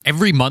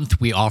Every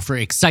month, we offer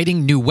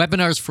exciting new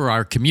webinars for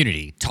our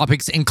community.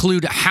 Topics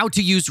include how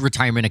to use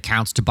retirement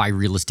accounts to buy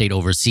real estate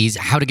overseas,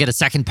 how to get a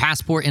second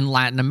passport in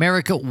Latin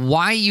America,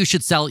 why you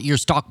should sell your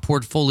stock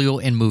portfolio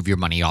and move your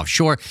money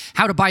offshore,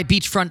 how to buy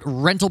beachfront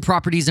rental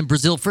properties in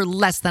Brazil for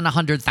less than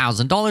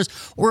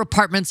 $100,000, or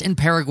apartments in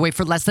Paraguay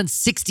for less than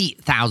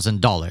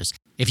 $60,000.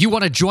 If you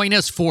want to join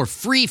us for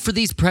free for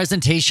these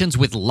presentations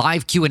with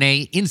live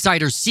Q&A,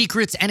 insider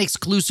secrets, and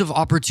exclusive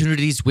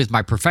opportunities with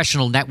my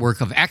professional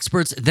network of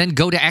experts, then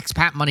go to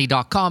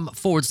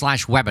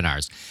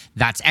expatmoney.com/webinars.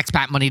 That's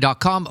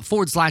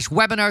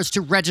expatmoney.com/webinars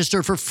to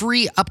register for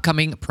free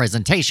upcoming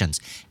presentations.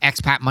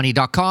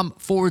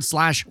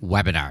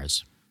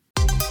 expatmoney.com/webinars.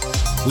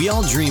 We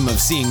all dream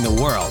of seeing the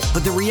world,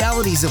 but the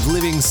realities of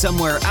living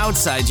somewhere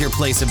outside your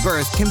place of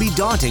birth can be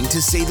daunting to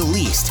say the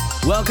least.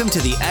 Welcome to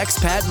the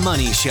Expat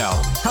Money Show,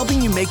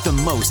 helping you make the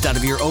most out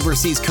of your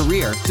overseas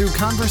career through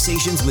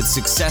conversations with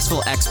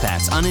successful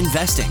expats on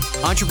investing,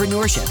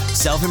 entrepreneurship,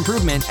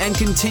 self-improvement, and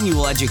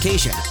continual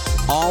education,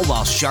 all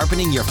while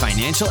sharpening your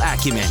financial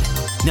acumen.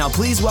 Now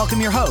please welcome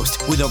your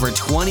host with over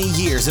 20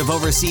 years of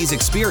overseas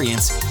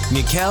experience,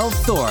 Mikkel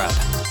Thorup.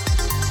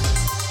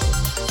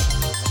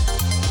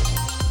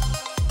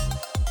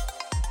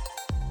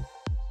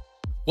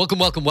 Welcome.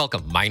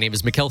 My name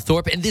is Mikkel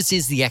Thorup, and this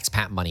is the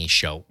Expat Money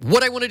Show.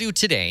 What I want to do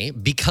today,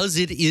 because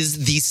it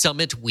is the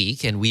summit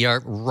week, and we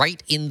are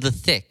right in the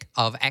thick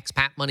of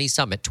Expat Money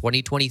Summit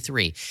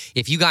 2023.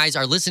 If you guys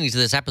are listening to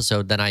this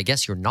episode, then I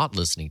guess you're not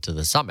listening to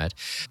the summit.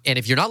 And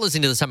if you're not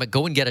listening to the summit,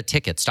 go and get a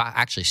ticket.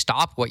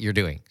 Stop what you're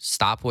doing.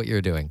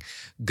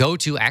 Go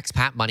to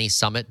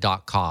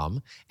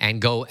expatmoneysummit.com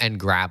and go and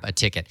grab a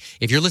ticket.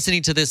 If you're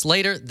listening to this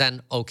later,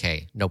 then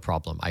okay, no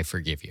problem. I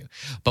forgive you.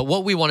 But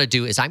what we want to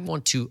do is I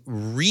want to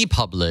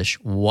republish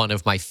one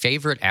of my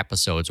favorite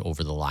episodes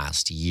over the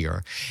last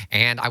year.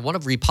 And I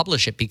want to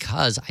republish it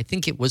because I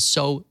think it was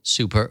so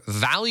super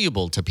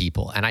valuable to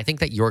people. And I think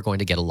that you're going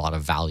to get a lot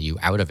of value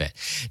out of it.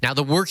 Now,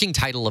 the working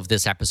title of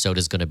this episode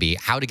is going to be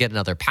how to get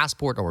another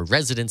passport or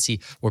residency,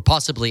 or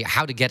possibly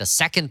how to get a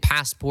second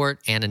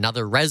passport and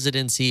another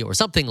residency, or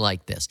something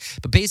like this.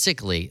 But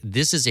basically,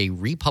 this is a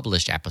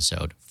republished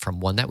episode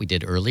from one that we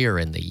did earlier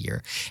in the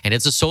year. And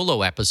it's a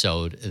solo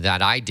episode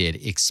that I did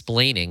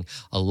explaining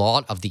a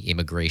lot of the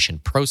immigration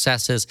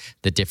processes,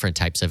 the different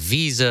types of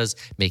visas,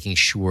 making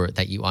sure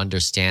that you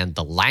understand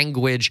the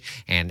language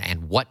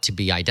and what to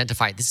be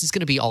identified. This is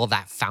going to be all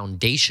that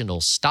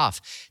foundational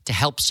stuff to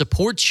help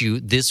support you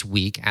this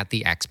week at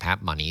the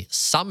Expat Money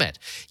Summit.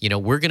 You know,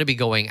 we're going to be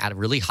going at a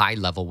really high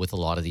level with a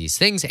lot of these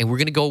things, and we're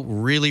going to go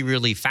really,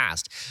 really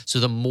fast. So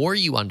the more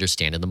you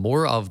understand and the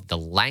more of the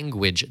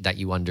language that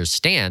you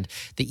understand,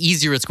 the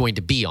easier it's going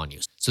to be on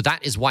you. So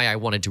that is why I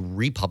wanted to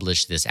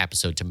republish this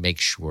episode, to make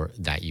sure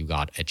that you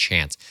got a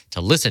chance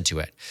to listen to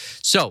it.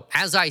 So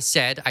as I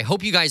said, I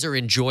hope you guys are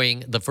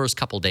enjoying the first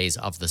couple days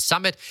of the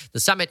summit.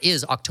 The summit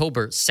is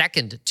October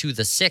 2nd to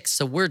the 6th.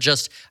 So we're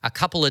just a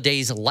couple of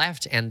days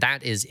left, and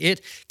that is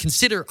it.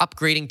 Consider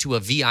upgrading to a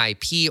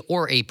VIP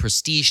or a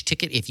prestige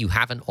ticket if you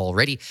haven't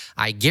already.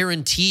 I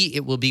guarantee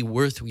it will be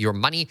worth your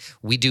money.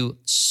 We do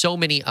so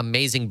many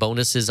amazing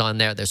bonuses on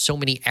there. There's so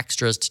many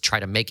extras to try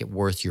to make it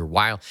worth your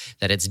while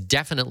that it's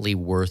definitely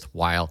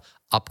worthwhile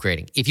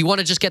upgrading. If you want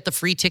to just get the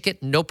free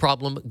ticket, no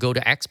problem. Go to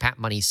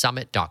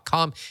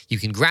expatmoneysummit.com. You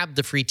can grab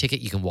the free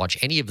ticket. You can watch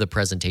any of the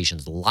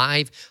presentations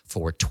live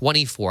for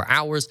 24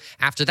 hours.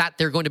 After that,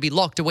 they're going to be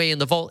locked away in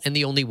the vault, and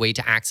the only way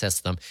to access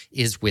them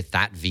is with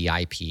that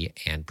VIP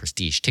and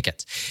prestige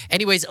tickets.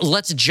 Anyways,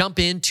 let's jump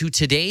into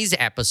today's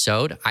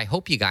episode. I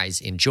hope you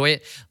guys enjoy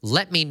it.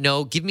 Let me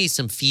know. Give me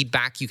some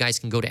feedback. You guys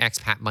can go to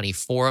Expat Money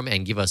Forum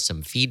and give us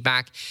some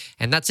feedback.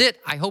 And that's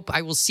it. I hope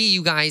I will see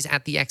you guys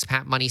at the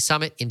Expat Money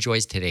Summit.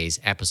 Enjoys today's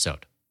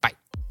episode. Bye.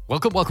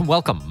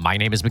 Welcome. My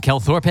name is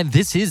Mikkel Thorup, and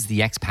this is the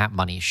Expat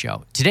Money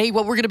Show. Today,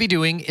 what we're going to be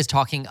doing is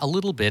talking a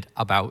little bit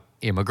about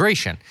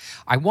immigration.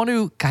 I want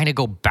to kind of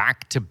go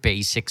back to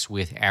basics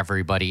with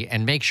everybody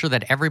and make sure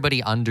that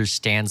everybody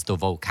understands the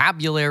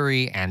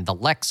vocabulary and the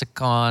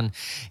lexicon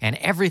and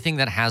everything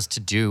that has to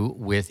do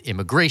with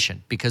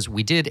immigration, because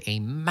we did a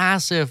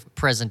massive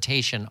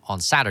presentation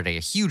on Saturday,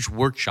 a huge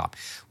workshop,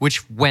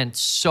 which went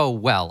so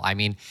well. I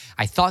mean,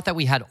 I thought that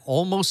we had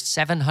almost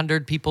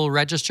 700 people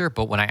register,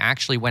 but when I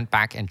actually went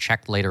back and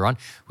checked later on,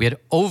 we had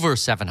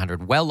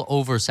well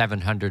over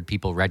 700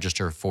 people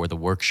register for the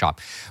workshop,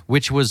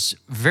 which was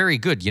very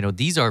good. You know,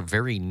 these are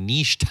very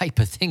niche type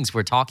of things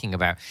we're talking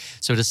about.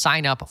 So to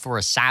sign up for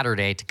a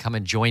Saturday to come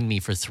and join me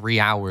for 3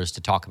 hours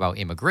to talk about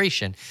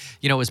immigration,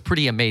 you know, is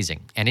pretty amazing.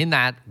 And in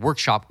that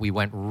workshop, we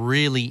went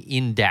really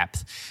in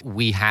depth.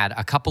 We had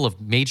a couple of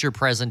major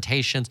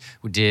presentations.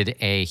 We did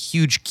a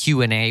huge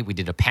Q&A. We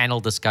did a panel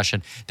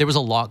discussion. There was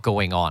a lot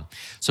going on.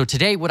 So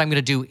today, what I'm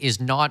going to do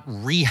is not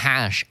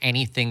rehash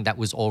anything that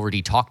was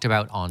already talked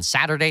about on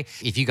Saturday.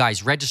 If you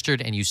guys registered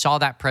and you saw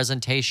that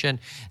presentation,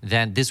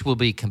 then this will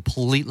be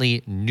completely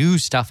completely new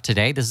stuff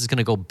today. This is going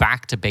to go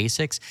back to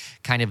basics,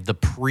 kind of the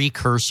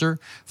precursor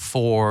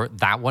for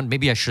that one.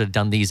 Maybe I should have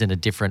done these in a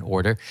different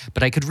order,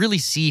 but I could really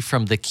see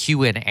from the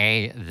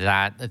Q&A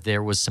that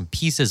there was some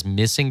pieces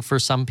missing for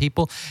some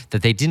people,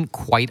 that they didn't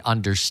quite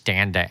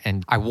understand it.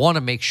 And I want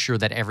to make sure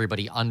that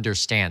everybody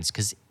understands,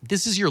 because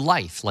this is your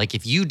life. Like,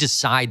 if you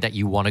decide that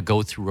you want to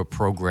go through a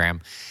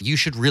program, you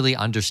should really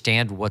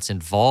understand what's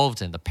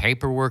involved and the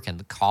paperwork and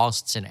the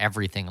costs and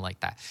everything like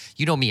that.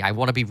 You know me, I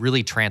want to be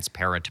really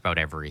transparent about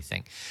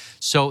everything.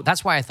 So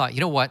that's why I thought, you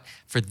know what,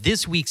 for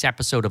this week's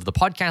episode of the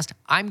podcast,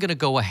 I'm going to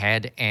go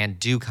ahead and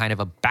do kind of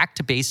a back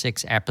to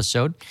basics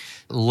episode,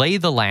 lay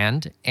the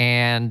land,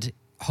 and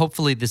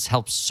hopefully this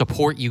helps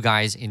support you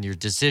guys in your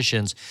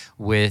decisions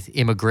with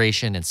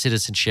immigration and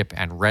citizenship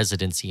and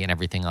residency and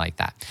everything like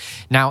that.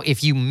 Now,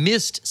 if you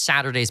missed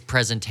Saturday's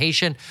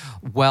presentation,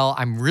 well,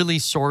 I'm really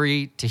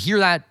sorry to hear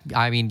that.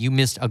 I mean, you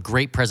missed a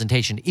great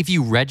presentation. If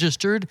you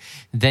registered,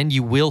 then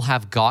you will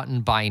have gotten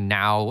by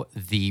now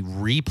the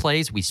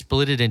replays. We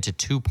split it into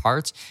two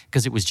parts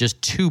because it was just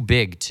too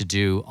big to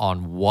do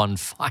on one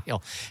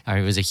file. I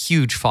mean, it was a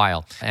huge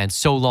file and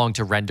so long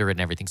to render it and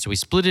everything. So we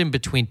split it in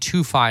between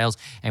two files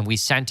and we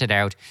sent it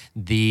out.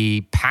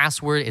 The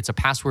password, it's a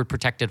password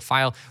protected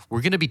file.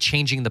 We're going to be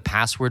changing the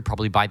password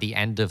probably by the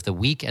end of the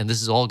week, and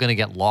this is all going to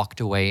get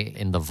locked away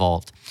in the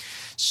vault.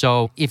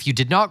 So if you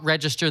did not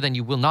register, then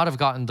you will not have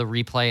gotten the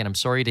replay, and I'm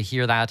sorry to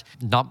hear that.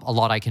 Not a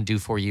lot I can do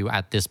for you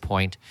at this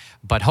point,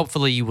 but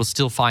hopefully you will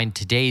still find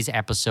today's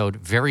episode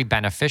very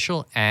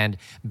beneficial and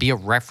be a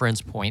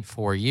reference point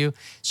for you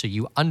so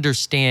you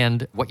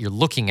understand what you're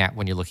looking at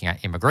when you're looking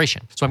at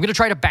immigration. So I'm going to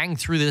try to bang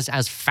through this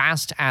as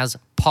fast as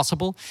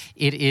possible.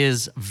 It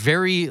is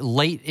very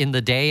late in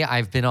the day.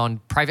 I've been on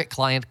private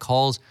client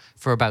calls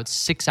for about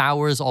 6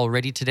 hours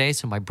already today,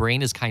 so my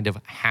brain is kind of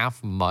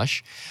half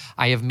mush.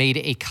 I have made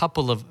a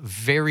couple of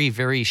very,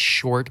 very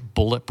short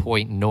bullet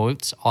point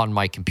notes on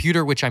my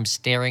computer, which I'm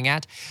staring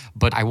at,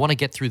 but I want to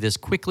get through this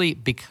quickly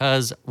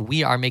because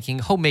we are making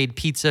homemade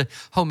pizza,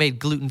 homemade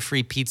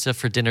gluten-free pizza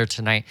for dinner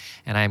tonight,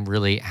 and I'm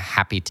really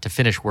happy to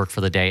finish work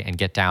for the day and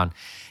get down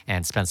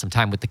and spend some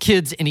time with the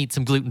kids and eat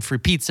some gluten-free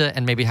pizza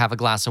and maybe have a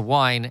glass of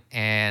wine.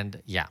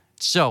 And yeah,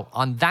 so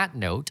on that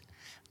note,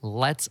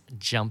 let's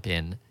jump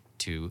in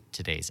to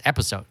today's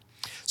episode.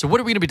 So what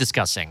are we going to be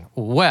discussing?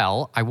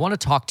 Well, I want to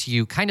talk to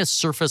you kind of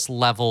surface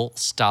level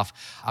stuff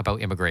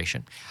about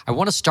immigration. I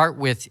want to start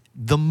with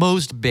the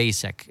most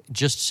basic,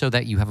 just so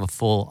that you have a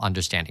full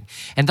understanding.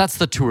 And that's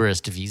the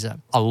tourist visa.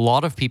 A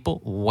lot of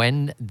people,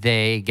 when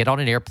they get on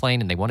an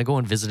airplane and they want to go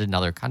and visit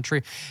another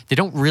country, they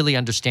don't really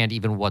understand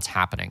even what's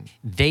happening.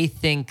 They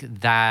think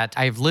that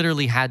I've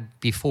literally had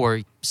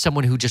before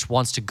someone who just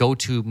wants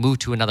to move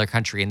to another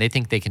country, and they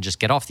think they can just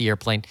get off the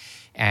airplane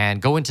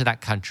and go into that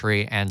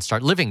country and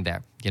start living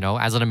there. You know,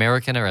 as an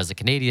American or as a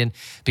Canadian,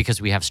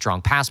 because we have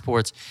strong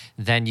passports,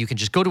 then you can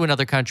just go to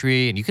another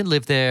country and you can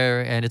live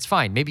there and it's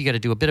fine. Maybe you got to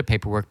do a bit of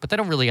paperwork, but they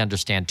don't really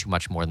understand too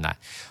much more than that.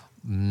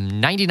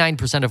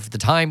 99% of the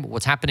time,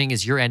 what's happening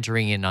is you're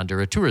entering in under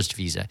a tourist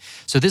visa.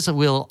 So this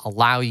will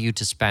allow you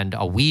to spend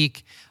a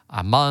week,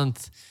 a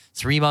month,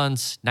 3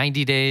 months,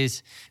 90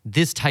 days,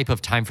 this type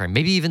of time frame,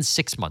 maybe even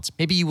 6 months.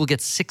 Maybe you will get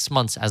 6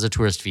 months as a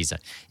tourist visa.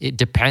 It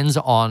depends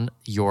on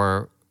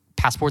your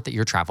passport that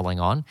you're traveling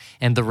on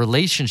and the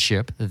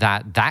relationship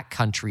that that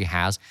country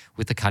has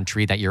with the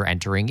country that you're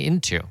entering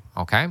into,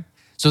 okay?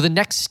 So the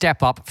next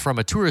step up from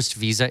a tourist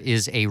visa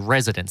is a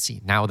residency.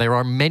 Now, there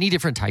are many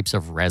different types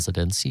of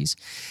residencies.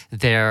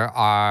 There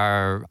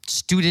are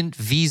student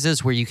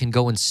visas where you can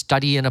go and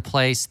study in a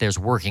place. There's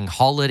working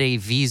holiday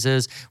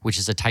visas, which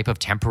is a type of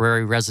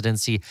temporary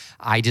residency.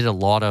 I did a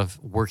lot of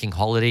working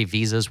holiday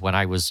visas when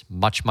I was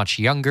much, much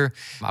younger.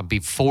 I'll be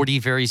 40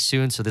 very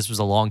soon, so this was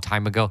a long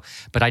time ago.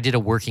 But I did a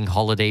working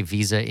holiday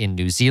visa in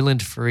New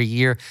Zealand for a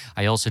year.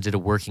 I also did a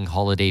working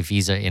holiday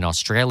visa in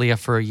Australia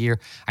for a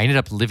year. I ended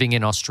up living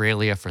in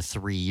Australia for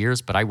 3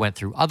 years, but I went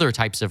through other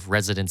types of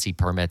residency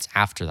permits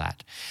after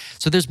that.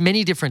 So there's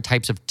many different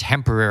types of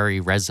temporary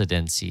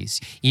residencies.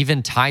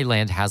 Even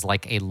Thailand has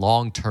like a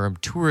long-term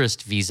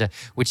tourist visa,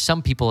 which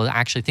some people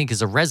actually think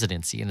is a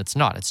residency, and it's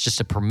not. It's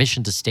just a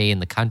permission to stay in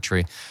the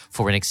country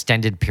for an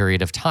extended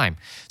period of time.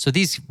 So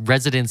these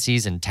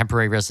residencies and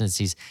temporary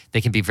residencies,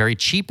 they can be very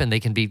cheap and they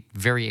can be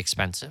very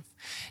expensive.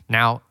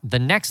 Now, the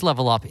next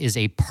level up is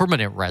a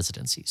permanent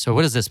residency. So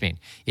what does this mean?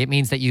 It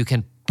means that you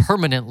can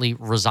permanently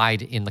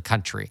reside in the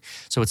country.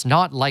 So it's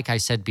not, like I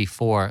said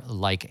before,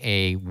 like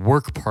a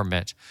work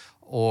permit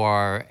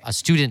or a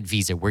student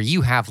visa where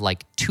you have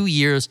like 2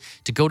 years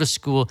to go to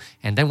school,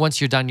 and then once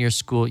you're done your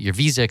school, your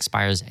visa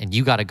expires and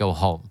you got to go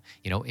home.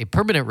 You know, a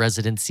permanent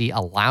residency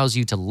allows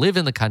you to live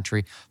in the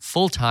country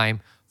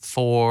full-time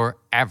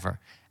forever.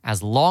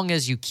 As long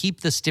as you keep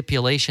the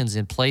stipulations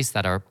in place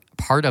that are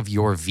part of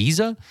your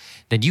visa,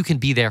 then you can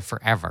be there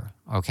forever,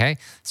 okay?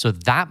 So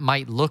that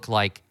might look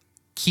like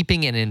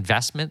keeping an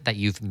investment that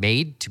you've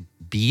made to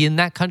be in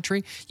that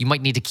country. You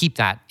might need to keep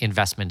that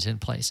investment in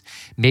place.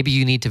 Maybe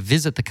you need to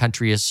visit the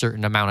country a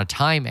certain amount of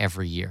time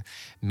every year.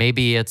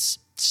 Maybe it's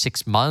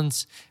 6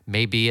 months,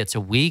 maybe it's a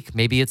week,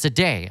 maybe it's a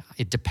day.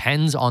 It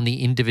depends on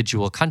the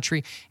individual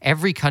country.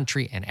 Every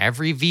country and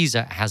every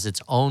visa has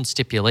its own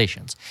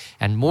stipulations.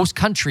 And most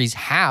countries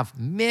have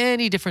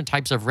many different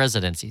types of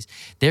residencies.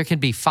 There can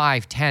be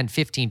 5, 10,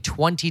 15,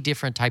 20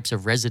 different types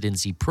of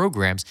residency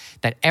programs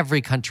that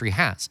every country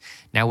has.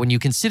 Now, when you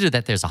consider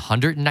that there's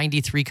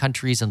 193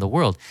 countries in the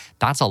world,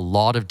 that's a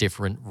lot of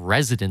different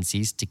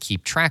residencies to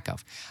keep track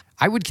of.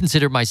 I would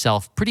consider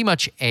myself pretty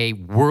much a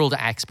world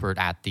expert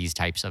at these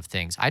types of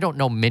things. I don't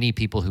know many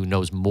people who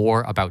knows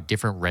more about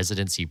different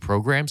residency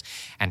programs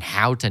and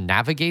how to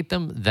navigate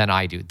them than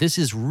I do. This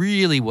is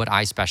really what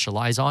I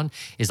specialize on,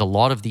 is a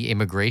lot of the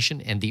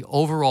immigration and the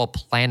overall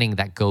planning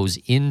that goes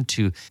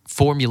into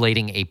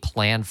formulating a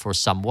plan for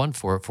someone,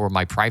 for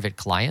my private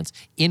clients,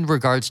 in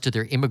regards to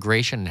their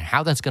immigration and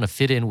how that's going to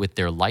fit in with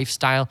their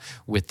lifestyle,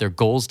 with their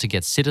goals to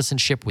get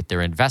citizenship, with their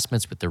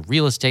investments, with their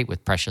real estate,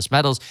 with precious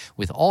metals,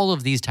 with all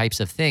of these types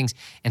of things,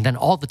 and then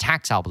all the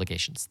tax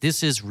obligations.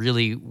 This is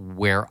really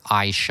where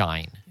I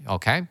shine,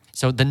 okay?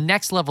 So the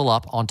next level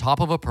up on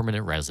top of a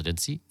permanent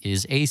residency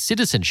is a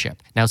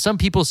citizenship. Now, some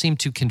people seem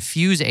to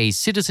confuse a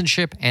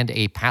citizenship and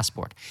a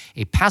passport.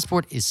 A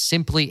passport is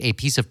simply a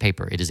piece of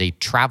paper. It is a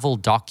travel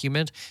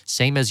document,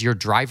 same as your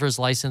driver's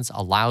license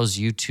allows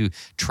you to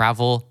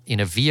travel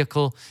in a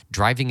vehicle,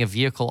 driving a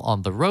vehicle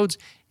on the roads.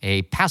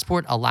 A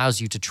passport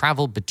allows you to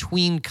travel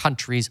between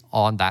countries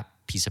on that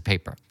piece of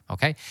paper.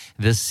 Okay?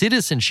 The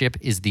citizenship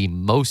is the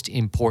most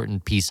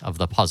important piece of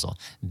the puzzle.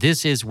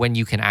 This is when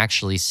you can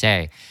actually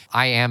say,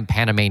 I am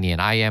Panamanian,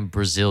 I am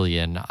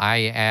Brazilian,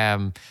 I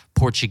am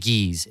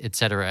Portuguese,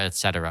 etc.,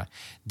 etc.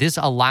 This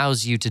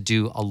allows you to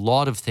do a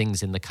lot of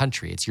things in the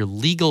country. It's your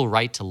legal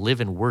right to live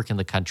and work in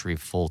the country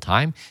full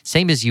time,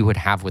 same as you would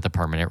have with a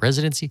permanent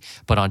residency.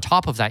 But on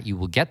top of that, you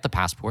will get the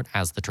passport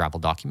as the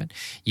travel document.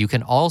 You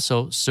can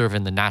also serve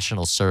in the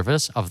national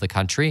service of the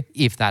country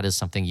if that is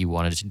something you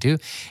wanted to do.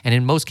 And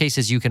in most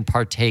cases, you can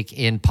partake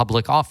in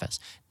public office.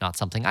 Not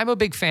something I'm a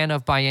big fan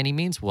of by any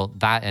means. Well,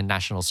 that and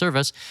national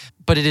service,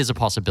 but it is a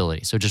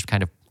possibility. So just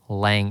kind of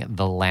laying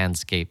the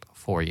landscape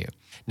for you.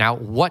 Now,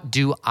 what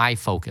do I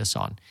focus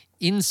on?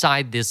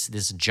 Inside this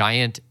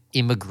giant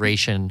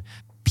immigration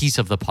piece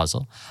of the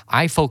puzzle,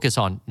 I focus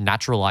on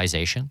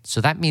naturalization.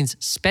 So that means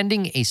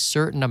spending a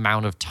certain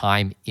amount of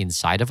time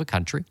inside of a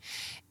country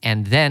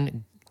and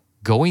then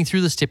going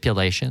through the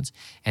stipulations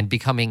and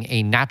becoming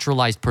a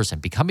naturalized person,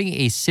 becoming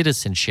a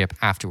citizenship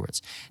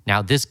afterwards.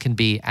 Now, this can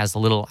be as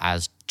little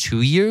as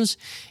 2 years.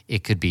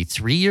 It could be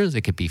 3 years.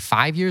 It could be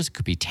 5 years. It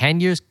could be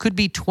 10 years. Could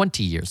be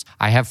 20 years.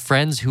 I have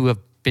friends who have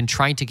been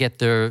trying to get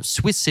their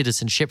Swiss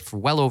citizenship for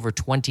well over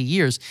 20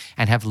 years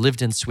and have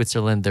lived in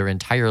Switzerland their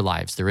entire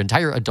lives, their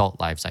entire adult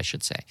lives, I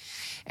should say,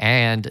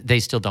 and they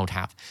still don't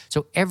have.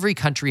 So every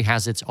country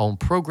has its own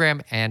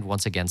program and,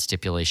 once again,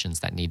 stipulations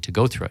that need to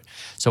go through it.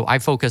 So I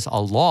focus a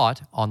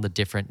lot on the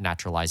different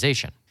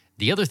naturalization.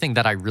 The other thing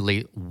that I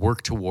really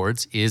work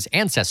towards is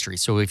ancestry.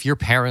 So if your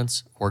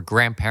parents or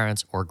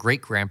grandparents or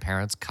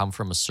great-grandparents come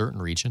from a certain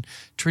region,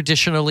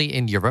 traditionally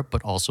in Europe,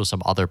 but also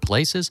some other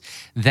places,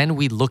 then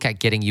we look at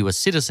getting you a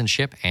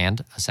citizenship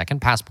and a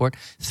second passport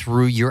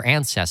through your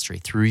ancestry,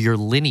 through your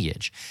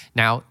lineage.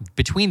 Now,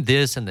 between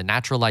this and the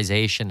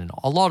naturalization and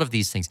a lot of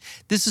these things,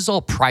 this is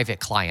all private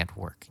client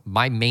work.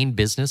 My main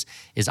business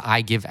is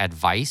I give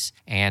advice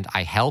and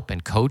I help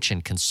and coach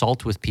and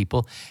consult with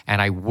people,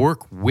 and I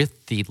work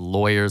with the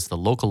lawyers, the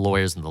local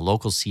lawyers and the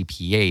local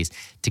CPAs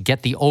to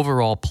get the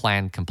overall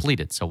plan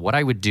completed. So what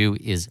I would do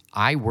is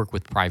I work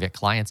with private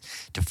clients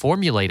to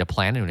formulate a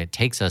plan, and it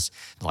takes us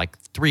like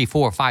 3,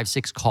 4, 5,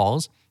 6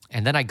 calls,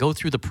 and then I go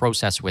through the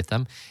process with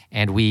them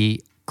and we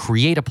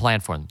create a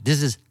plan for them.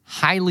 This is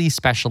highly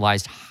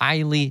specialized,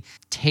 highly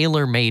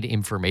tailor-made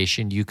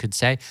information, you could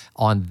say,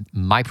 on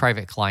my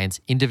private clients'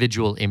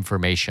 individual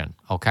information,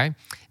 okay?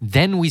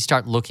 Then we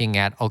start looking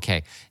at,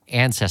 okay,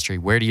 ancestry,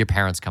 where do your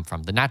parents come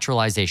from? The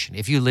naturalization,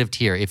 if you lived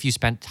here, if you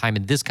spent time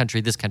in this country,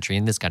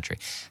 and this country,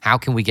 how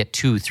can we get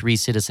 2, 3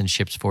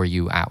 citizenships for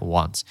you at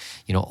once?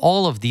 You know,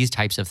 all of these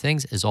types of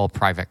things is all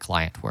private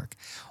client work.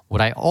 What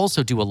I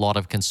also do a lot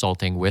of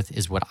consulting with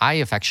is what I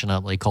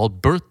affectionately call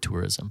birth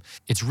tourism.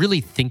 It's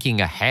really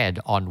thinking ahead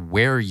on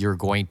where you're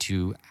going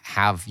to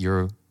have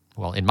your,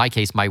 well, in my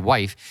case, my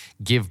wife,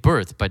 give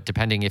birth, but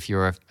depending if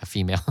you're a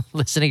female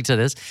listening to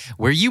this,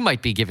 where you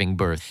might be giving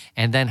birth,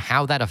 and then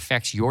how that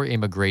affects your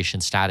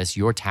immigration status,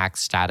 your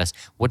tax status.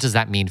 What does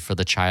that mean for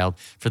the child,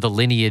 for the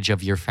lineage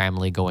of your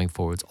family going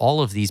forwards?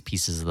 All of these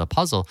pieces of the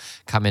puzzle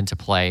come into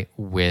play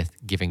with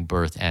giving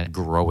birth and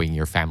growing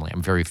your family.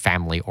 I'm very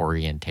family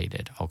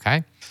orientated,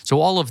 okay?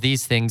 So all of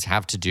these things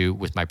have to do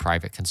with my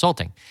private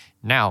consulting.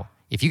 Now,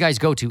 if you guys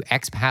go to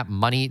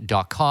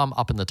expatmoney.com,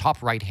 up in the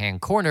top right-hand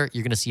corner,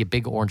 you're going to see a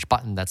big orange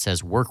button that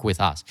says Work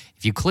With Us.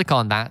 If you click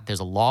on that, there's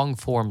a long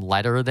form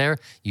letter there.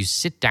 You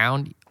sit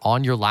down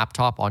on your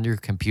laptop, on your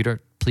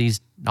computer,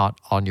 please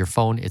not on your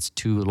phone. It's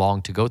too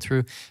long to go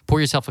through. Pour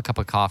yourself a cup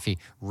of coffee,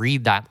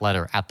 read that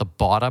letter. At the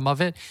bottom of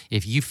it,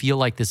 if you feel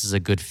like this is a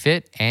good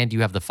fit and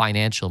you have the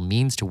financial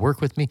means to work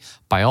with me,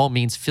 by all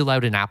means, fill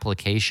out an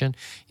application.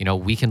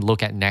 We can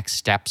look at next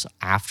steps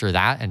after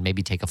that and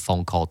maybe take a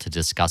phone call to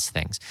discuss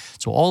things.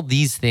 So all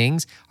these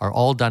things are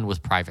all done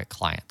with private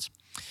clients.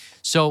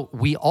 So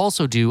we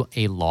also do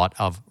a lot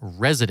of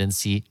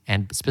residency,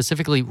 and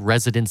specifically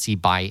residency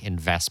by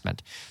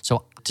investment.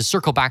 So to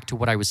circle back to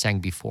what I was saying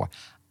before,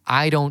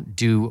 I don't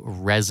do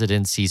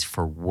residencies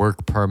for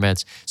work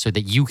permits so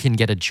that you can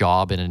get a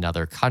job in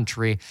another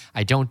country.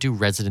 I don't do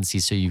residency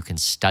so you can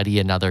study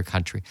another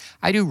country.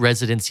 I do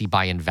residency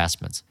by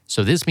investments.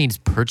 So this means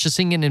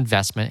purchasing an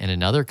investment in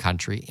another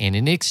country, and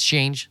in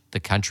exchange, the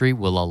country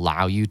will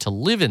allow you to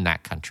live in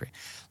that country.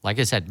 Like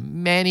I said,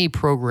 many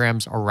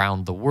programs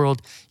around the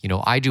world.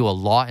 I do a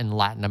lot in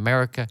Latin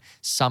America,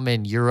 some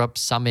in Europe,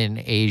 some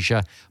in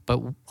Asia,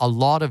 but a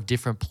lot of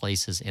different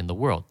places in the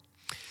world.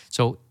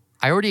 So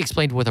I already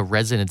explained what a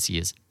residency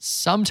is.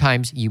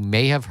 Sometimes you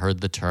may have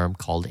heard the term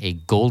called a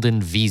golden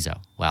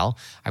visa. Well,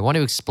 I want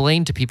to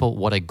explain to people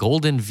what a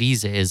golden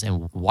visa is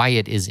and why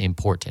it is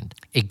important.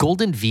 A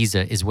golden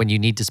visa is when you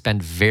need to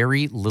spend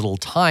very little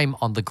time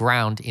on the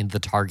ground in the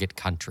target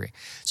country.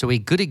 So a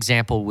good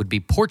example would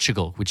be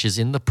Portugal, which is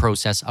in the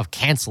process of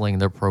canceling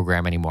their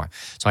program anymore.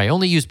 So I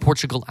only use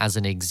Portugal as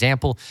an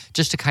example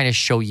just to kind of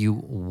show you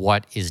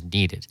what is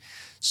needed.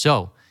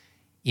 So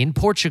in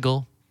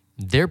Portugal,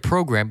 their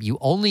program, you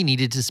only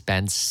needed to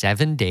spend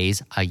 7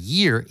 days a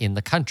year in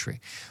the country,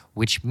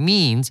 which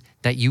means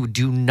that you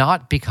do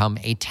not become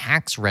a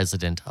tax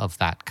resident of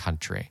that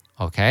country,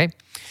 okay?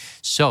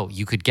 So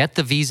you could get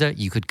the visa,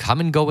 you could come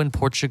and go in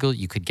Portugal,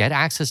 you could get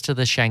access to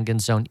the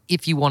Schengen zone.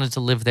 If you wanted to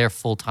live there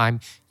full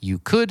time, you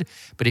could,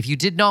 but if you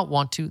did not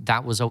want to,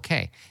 that was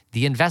okay.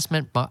 The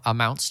investment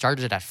amount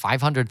started at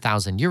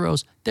 500,000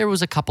 euros. There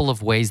was a couple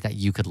of ways that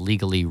you could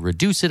legally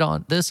reduce it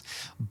on this,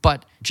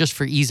 but just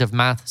for ease of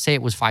math, say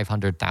it was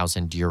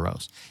 500,000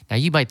 euros. Now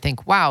you might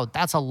think, wow,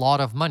 that's a lot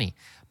of money.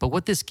 But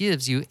what this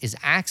gives you is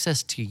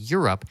access to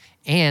Europe,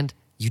 and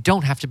you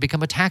don't have to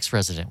become a tax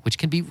resident, which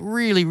can be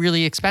really,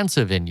 really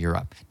expensive in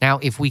Europe. Now,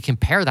 if we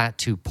compare that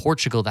to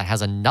Portugal that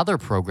has another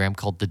program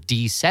called the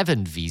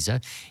D7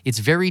 visa, it's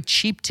very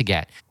cheap to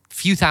get.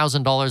 Few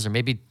 $1,000s or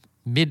maybe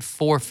mid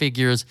four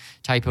figures,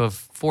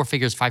 5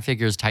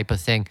 figures type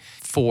of thing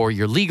for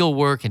your legal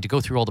work and to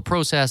go through all the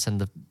process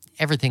and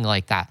everything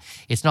like that.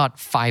 It's not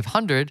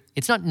 500.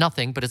 It's not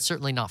nothing, but it's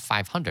certainly not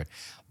 500.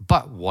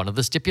 But one of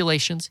the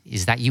stipulations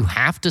is that you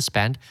have to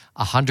spend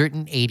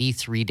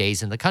 183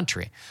 days in the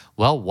country.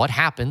 Well, what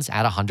happens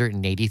at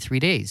 183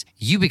 days?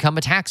 You become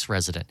a tax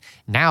resident.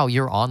 Now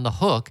you're on the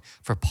hook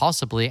for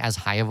possibly as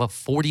high of a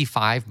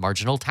 45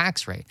 marginal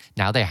tax rate.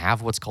 Now they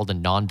have what's called a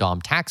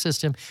non-dom tax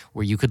system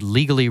where you could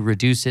legally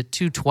reduce it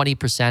to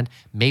 20%,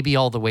 maybe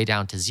all the way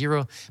down to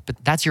zero, but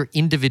that's your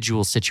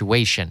individual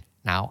situation.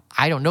 Now,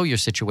 I don't know your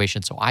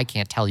situation, so I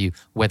can't tell you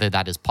whether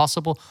that is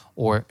possible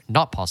or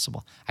not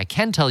possible. I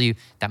can tell you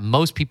that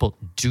most people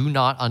do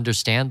not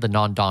understand the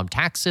non-dom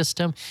tax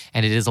system,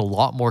 and it is a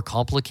lot more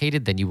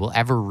complicated than you will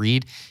ever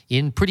read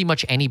in pretty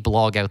much any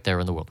blog out there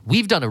in the world.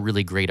 We've done a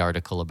really great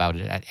article about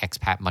it at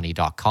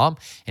expatmoney.com,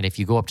 and if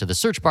you go up to the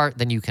search bar,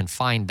 then you can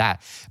find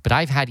that. But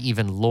I've had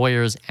even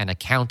lawyers and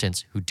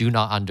accountants who do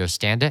not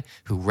understand it,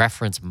 who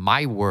reference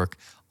my work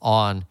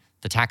on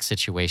the tax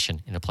situation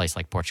in a place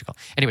like Portugal.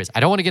 Anyways, I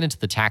don't want to get into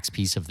the tax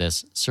piece of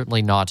this,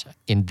 certainly not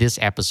in this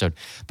episode,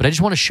 but I just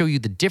want to show you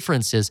the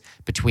differences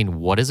between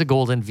what is a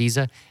golden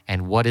visa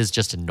and what is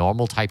just a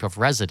normal type of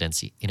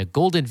residency. In a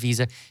golden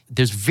visa,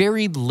 there's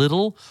very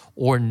little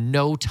or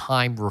no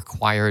time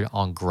required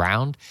on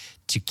ground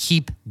to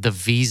keep the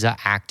visa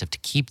active, to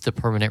keep the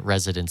permanent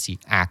residency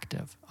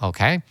active,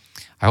 okay?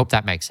 I hope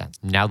that makes sense.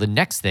 Now, the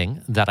next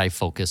thing that I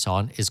focus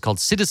on is called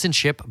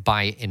citizenship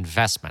by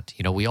investment.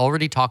 We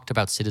already talked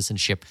about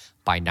citizenship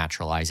by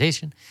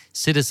naturalization,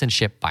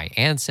 citizenship by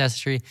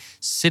ancestry,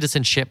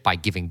 citizenship by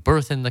giving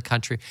birth in the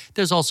country.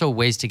 There's also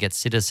ways to get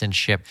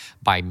citizenship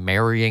by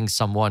marrying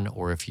someone,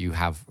 or if you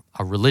have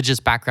a religious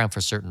background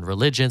for certain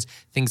religions,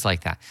 things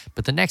like that.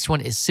 But the next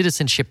one is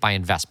citizenship by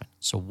investment.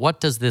 So what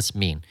does this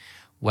mean?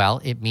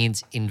 Well, it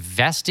means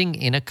investing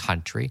in a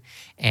country,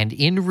 and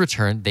in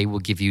return, they will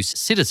give you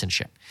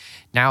citizenship.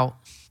 Now,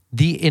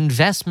 the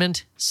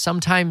investment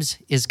sometimes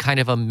is kind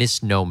of a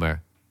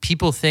misnomer.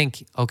 People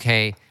think,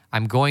 okay,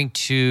 I'm going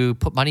to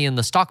put money in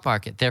the stock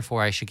market,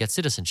 therefore I should get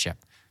citizenship.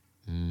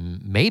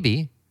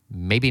 Maybe,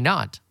 maybe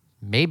not.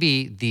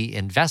 Maybe the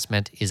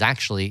investment is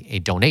actually a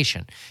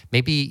donation.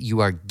 Maybe you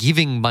are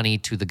giving money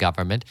to the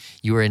government.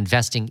 You are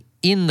investing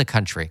in the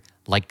country.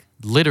 Like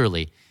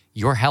literally,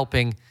 you're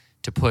helping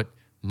to put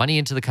money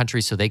into the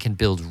country so they can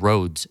build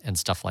roads and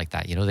stuff like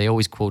that. They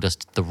always quote us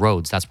the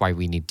roads. That's why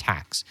we need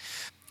tax.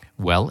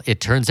 Well,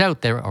 it turns out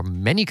there are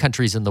many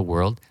countries in the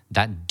world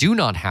that do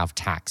not have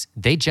tax.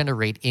 They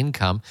generate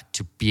income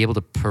to be able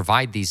to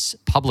provide these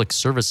public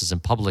services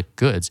and public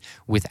goods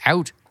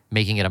without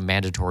making it a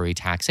mandatory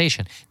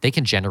taxation. They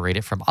can generate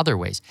it from other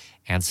ways.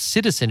 And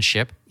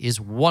citizenship is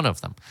one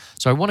of them.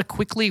 So I want to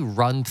quickly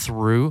run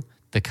through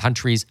the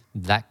countries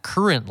that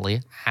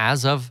currently,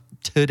 as of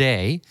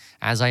today,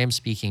 as I am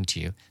speaking to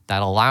you,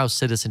 that allows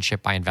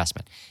citizenship by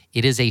investment.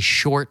 It is a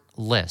short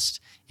list.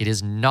 It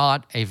is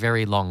not a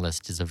very long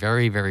list. It's a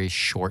very, very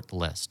short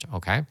list,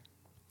 okay?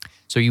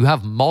 So you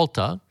have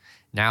Malta.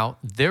 Now,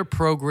 their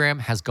program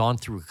has gone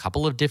through a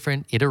couple of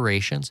different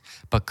iterations,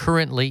 but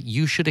currently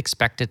you should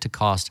expect it to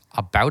cost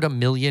about €1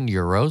 million,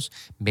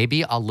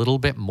 maybe a little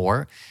bit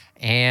more,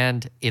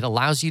 and it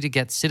allows you to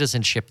get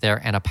citizenship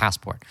there and a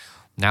passport.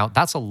 Now,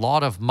 that's a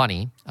lot of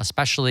money,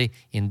 especially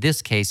in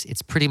this case,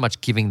 it's pretty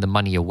much giving the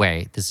money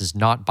away. This is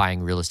not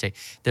buying real estate.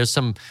 There's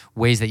some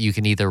ways that you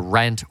can either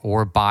rent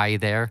or buy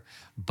there,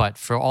 but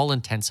for all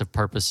intensive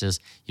purposes,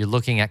 you're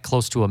looking at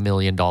close to $1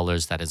 million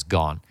that is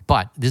gone.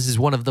 But this is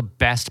one of the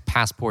best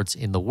passports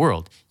in the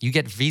world. You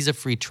get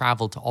visa-free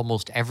travel to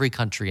almost every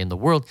country in the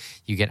world.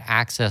 You get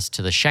access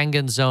to the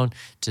Schengen zone,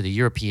 to the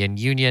European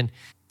Union.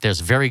 There's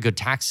very good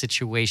tax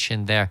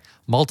situation there.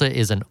 Malta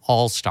is an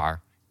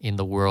all-star in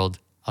the world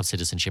of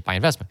citizenship by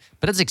investment,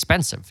 but it's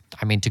expensive.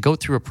 I mean, to go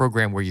through a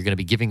program where you're going to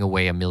be giving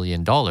away $1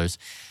 million or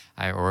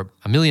 $1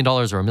 million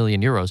or €1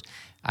 million,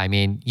 I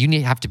mean,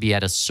 you have to be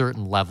at a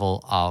certain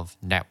level of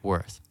net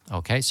worth.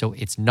 Okay, so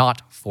it's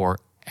not for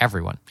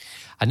everyone.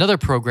 Another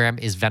program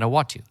is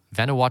Vanuatu.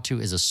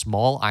 Vanuatu is a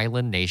small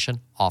island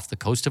nation off the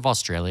coast of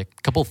Australia,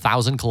 a couple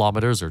thousand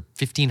kilometers or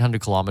 1,500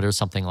 kilometers,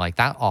 something like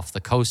that, off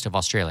the coast of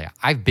Australia.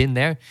 I've been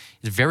there.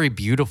 It's a very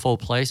beautiful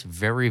place,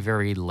 very,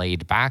 very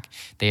laid back.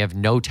 They have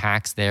no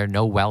tax there,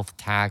 no wealth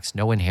tax,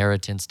 no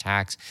inheritance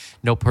tax,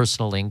 no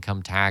personal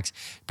income tax,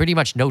 pretty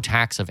much no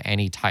tax of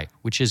any type,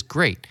 which is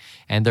great.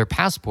 And their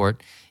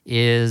passport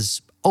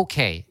is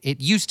okay. It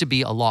used to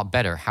be a lot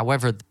better.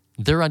 However,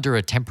 they're under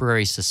a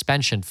temporary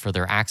suspension for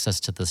their access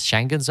to the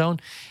Schengen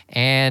zone,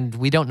 and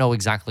we don't know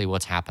exactly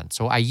what's happened.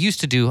 So I used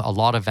to do a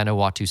lot of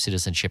Vanuatu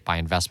citizenship by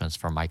investments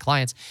for my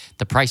clients.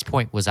 The price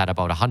point was at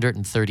about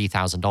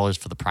 $130,000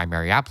 for the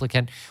primary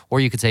applicant, or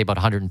you could say about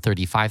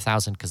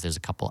 $135,000 because there's a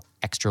couple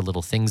extra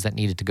little things that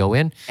needed to go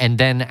in. And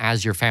then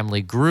as your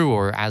family grew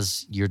or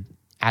as your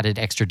added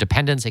extra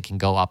dependents, it can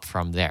go up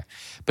from there.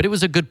 But it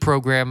was a good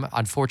program.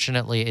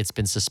 Unfortunately, it's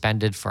been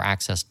suspended for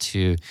access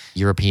to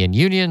European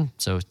Union,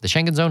 so the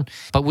Schengen zone.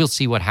 But we'll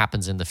see what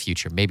happens in the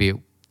future. Maybe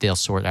they'll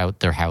sort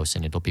out their house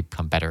and it'll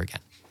become better again.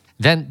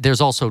 Then there's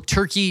also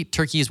Turkey.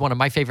 Turkey is one of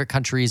my favorite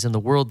countries in the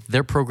world.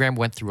 Their program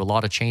went through a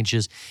lot of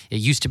changes. It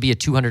used to be a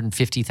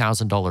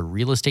 $250,000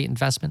 real estate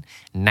investment.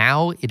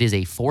 Now it is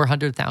a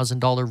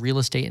 $400,000 real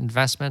estate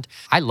investment.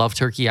 I love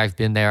Turkey. I've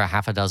been there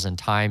half a dozen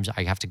times.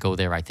 I have to go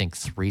there, I think,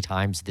 3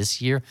 times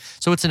this year.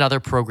 So it's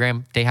another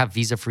program. They have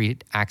visa-free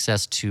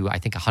access to, I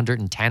think,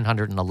 110,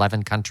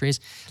 111 countries.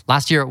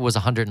 Last year it was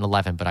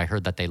 111, but I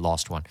heard that they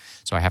lost one.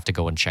 So I have to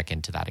go and check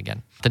into that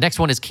again. The next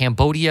one is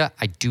Cambodia.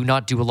 I do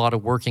not do a lot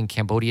of work in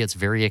Cambodia. It's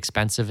very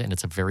expensive and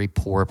it's a very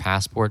poor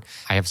passport.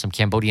 I have some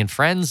Cambodian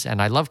friends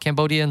and I love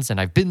Cambodians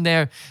and I've been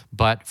there,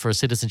 but for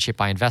citizenship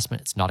by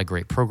investment, it's not a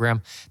great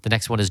program. The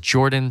next one is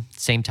Jordan,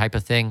 same type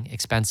of thing,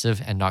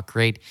 expensive and not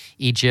great.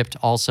 Egypt,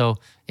 also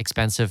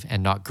expensive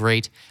and not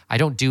great. I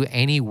don't do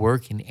any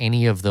work in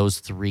any of those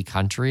 3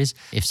 countries.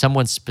 If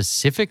someone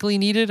specifically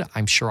needed,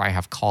 I'm sure I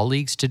have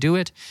colleagues to do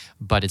it,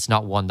 but it's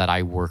not one that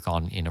I work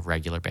on in a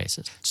regular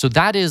basis. So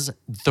that is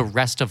the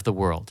rest of the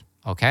world,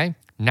 okay?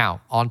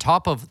 Now, on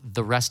top of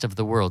the rest of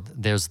the world,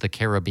 there's the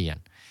Caribbean.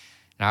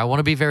 Now, I want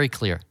to be very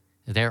clear.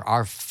 There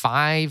are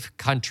 5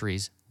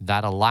 countries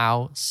that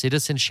allow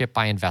citizenship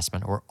by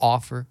investment or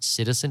offer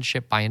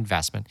citizenship by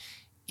investment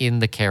in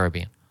the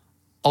Caribbean.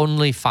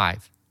 Only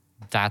 5.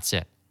 That's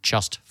it.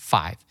 Just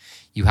 5.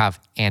 You have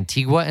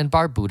Antigua and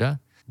Barbuda,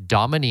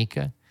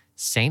 Dominica,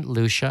 St.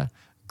 Lucia,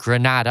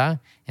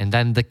 Grenada, and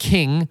then the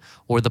king,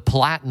 or the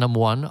platinum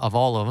one of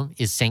all of them,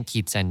 is St.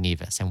 Kitts and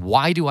Nevis. And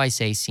why do I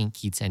say St.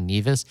 Kitts and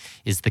Nevis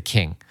is the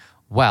king?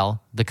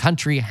 Well, the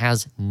country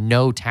has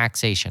no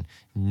taxation,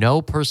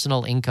 no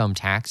personal income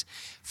tax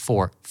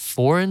for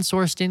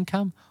foreign-sourced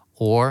income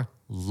or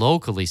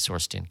locally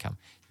sourced income.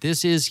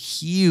 This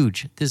is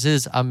huge. This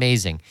is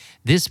amazing.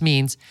 This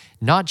means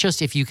not just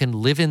if you can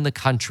live in the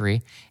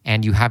country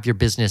and you have your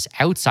business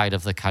outside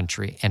of the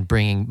country and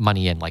bringing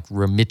money in, like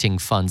remitting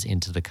funds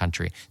into the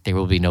country, there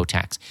will be no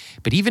tax.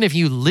 But even if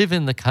you live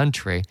in the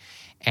country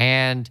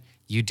and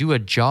you do a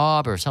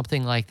job or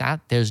something like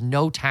that, there's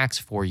no tax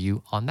for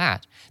you on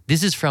that.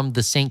 This is from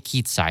the St.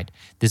 Kitts side.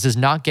 This is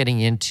not getting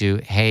into,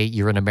 hey,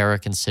 you're an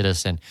American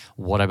citizen.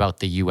 What about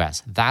the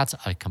US? That's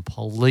a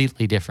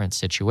completely different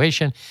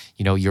situation.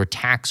 You know, your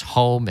tax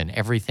home and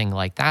everything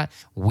like that.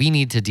 We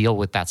need to deal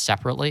with that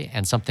separately,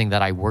 and something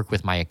that I work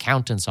with my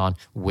accountants on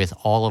with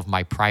all of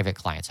my private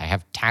clients. I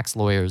have tax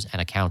lawyers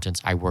and accountants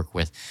I work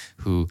with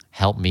who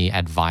help me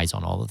advise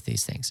on all of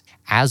these things.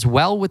 As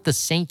well with the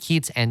St.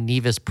 Kitts and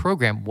Nevis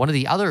program, one of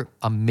the other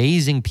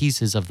amazing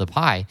pieces of the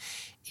pie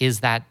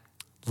is that,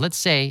 let's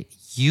say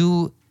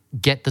you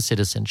get the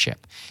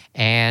citizenship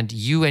and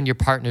you and your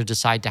partner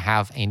decide to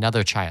have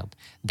another child,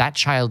 that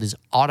child is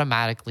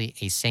automatically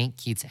a St.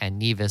 Kitts and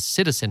Nevis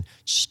citizen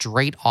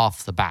straight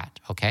off the bat,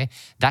 okay?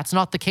 That's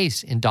not the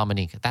case in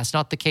Dominica. That's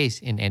not the case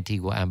in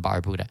Antigua and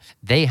Barbuda.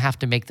 They have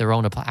to make their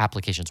own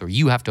applications, or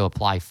you have to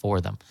apply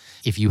for them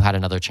if you had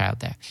another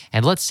child there.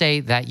 And let's say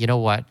that, you know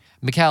what,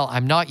 Mikkel,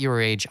 I'm not your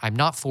age. I'm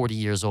not 40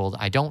 years old.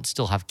 I don't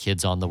still have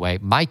kids on the way.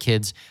 My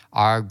kids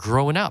are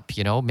growing up,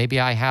 you know. Maybe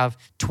I have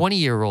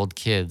 20-year-old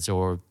kids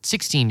or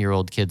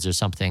 16-year-old kids or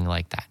something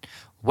like that.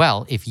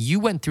 Well, if you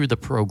went through the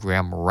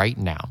program right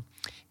now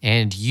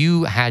and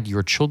you had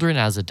your children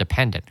as a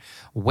dependent,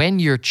 when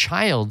your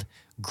child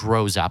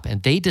grows up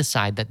and they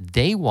decide that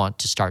they want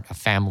to start a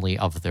family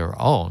of their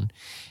own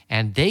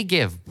and they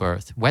give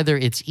birth, whether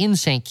it's in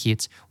St.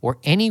 Kitts or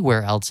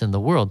anywhere else in the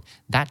world,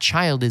 that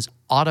child is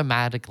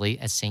automatically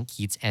a St.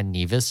 Kitts and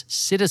Nevis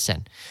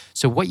citizen.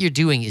 So what you're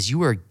doing is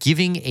you are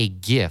giving a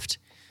gift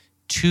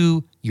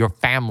to your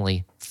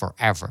family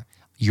forever.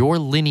 Your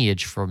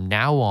lineage from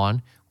now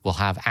on will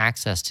have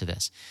access to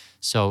this.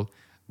 So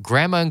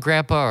grandma and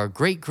grandpa or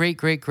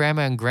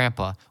great-great-great-grandma and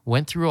grandpa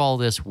went through all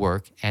this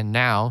work, and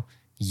now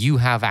you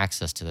have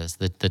access to this.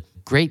 The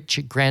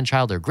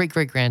great-grandchild or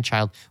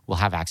great-great-grandchild will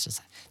have access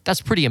to that.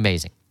 That's pretty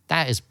amazing.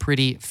 That is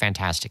pretty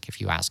fantastic, if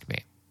you ask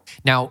me.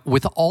 Now,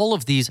 with all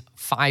of these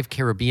 5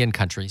 Caribbean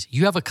countries,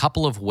 you have a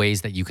couple of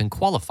ways that you can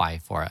qualify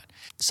for it.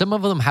 Some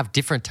of them have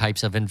different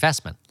types of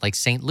investment. Like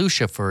St.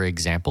 Lucia, for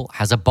example,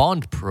 has a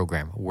bond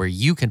program where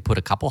you can put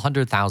a couple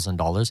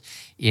 $100,000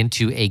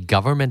 into a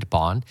government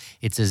bond.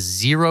 It's a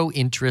 0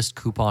 interest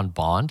coupon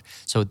bond,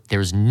 so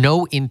there's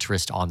no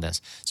interest on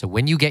this. So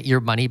when you get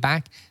your money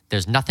back,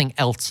 there's nothing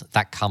else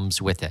that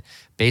comes with it.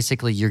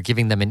 Basically, you're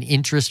giving them an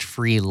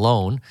interest-free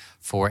loan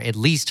for at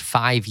least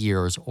 5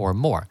 years or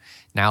more.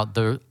 Now,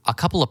 there are a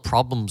couple of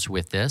problems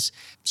with this.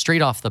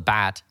 Straight off the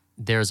bat,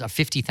 there's a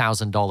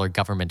 $50,000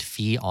 government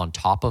fee on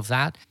top of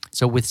that.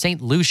 So with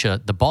St.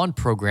 Lucia, the bond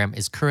program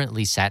is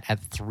currently set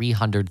at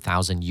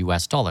 $300,000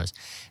 US.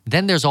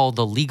 Then there's all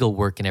the legal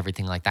work and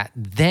everything like that.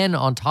 Then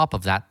on top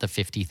of that, the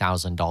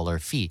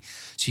 $50,000 fee.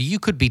 So you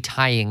could be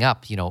tying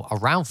up,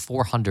 around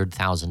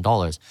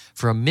 $400,000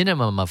 for a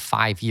minimum of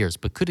 5 years,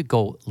 but could it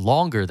go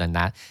longer than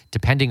that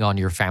depending on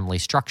your family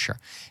structure?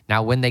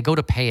 Now, when they go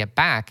to pay it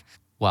back,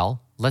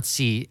 well, let's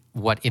see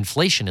what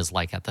inflation is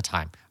like at the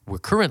time. We're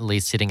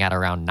currently sitting at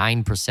around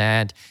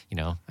 9%.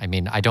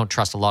 I don't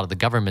trust a lot of the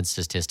government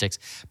statistics,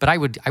 but I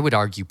would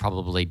argue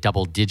probably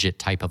double-digit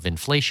type of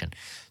inflation.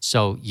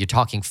 So you're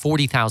talking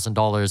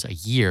 $40,000 a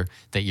year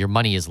that your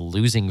money is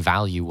losing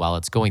value while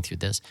it's going through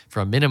this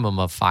for a minimum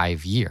of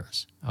 5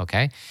 years.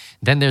 Okay.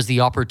 Then there's the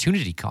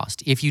opportunity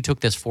cost. If you took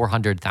this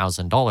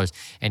 $400,000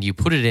 and you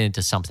put it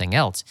into something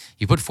else,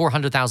 you put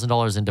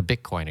 $400,000 into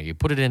Bitcoin, or you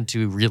put it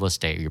into real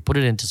estate, or you put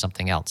it into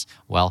something else.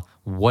 Well,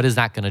 what is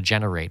that going to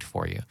generate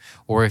for you?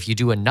 Or if you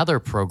do another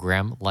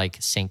program like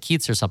St.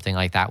 Kitts or something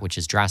like that, which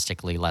is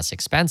drastically less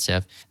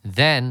expensive,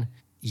 then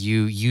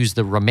you use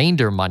the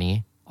remainder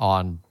money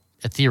on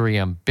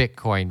Ethereum,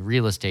 Bitcoin,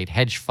 real estate,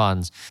 hedge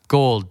funds,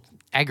 gold,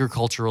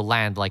 agricultural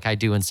land like I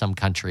do in some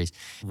countries.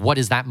 What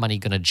is that money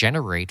going to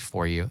generate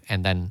for you?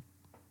 And then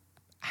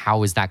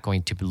how is that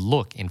going to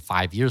look in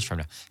 5 years from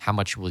now? How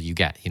much will you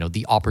get?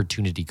 The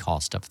opportunity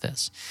cost of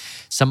this.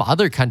 Some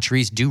other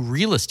countries do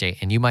real estate,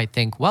 and you might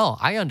think, well,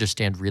 I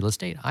understand real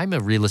estate. I'm a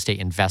real estate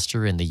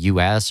investor in the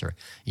US or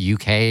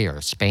UK or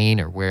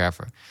Spain or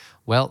wherever.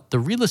 Well, the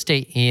real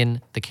estate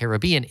in the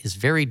Caribbean is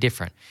very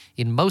different.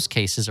 In most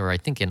cases, or I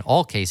think in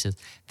all cases,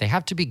 they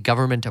have to be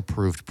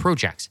government-approved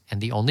projects.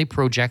 And the only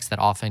projects that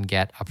often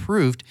get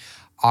approved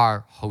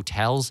are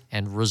hotels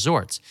and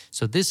resorts.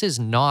 So this is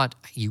not,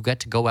 you get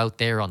to go out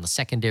there on the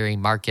secondary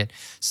market,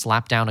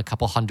 slap down a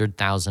couple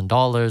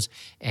 $100,000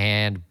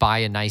 and buy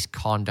a nice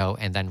condo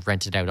and then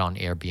rent it out on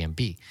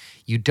Airbnb.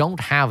 You don't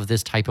have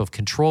this type of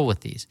control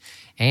with these.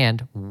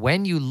 And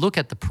when you look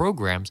at the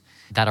programs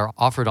that are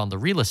offered on the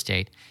real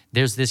estate,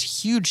 there's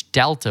this huge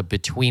delta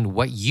between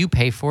what you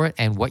pay for it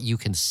and what you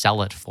can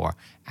sell it for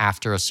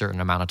after a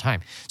certain amount of time.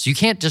 So you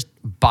can't just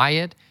buy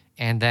it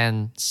and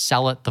then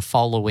sell it the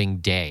following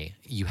day.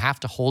 You have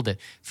to hold it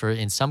for,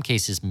 in some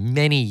cases,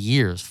 many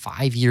years,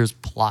 5 years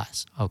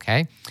plus,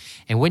 okay?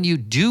 And when you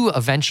do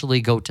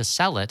eventually go to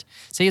sell it,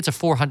 say it's a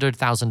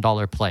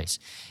 $400,000 place,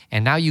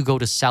 and now you go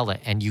to sell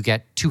it and you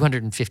get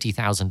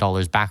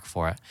 $250,000 back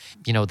for it.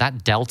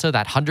 That delta,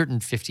 that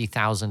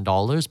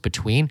 $150,000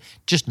 between,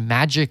 just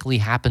magically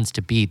happens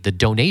to be the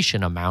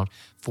donation amount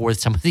for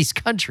some of these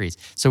countries.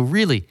 So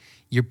really,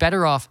 you're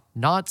better off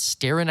not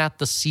staring at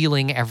the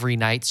ceiling every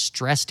night,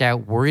 stressed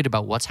out, worried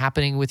about what's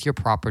happening with your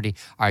property.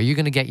 Are you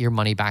going to get your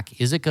money back?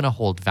 Is it going to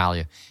hold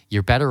value?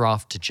 You're better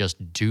off to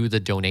just do the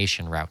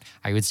donation route.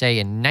 I would say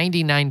in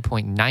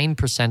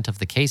 99.9% of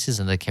the cases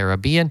in the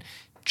Caribbean,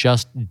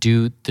 just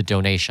do the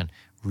donation.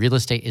 Real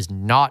estate is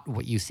not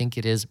what you think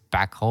it is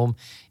back home.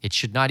 It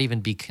should not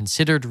even be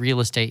considered real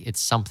estate. It's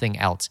something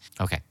else.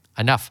 Okay,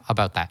 enough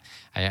about that.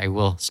 I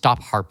will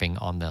stop harping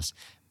on this,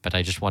 but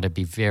I just want to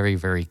be very,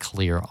 very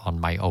clear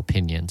on my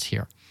opinions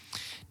here.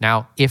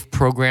 Now, if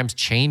programs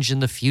change in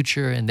the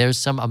future and there's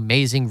some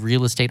amazing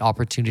real estate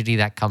opportunity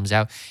that comes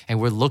out and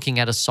we're looking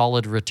at a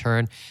solid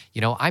return,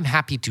 I'm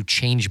happy to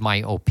change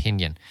my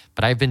opinion.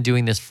 But I've been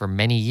doing this for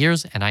many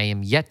years and I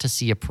am yet to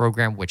see a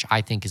program which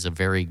I think is a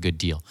very good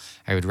deal.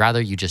 I would rather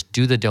you just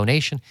do the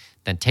donation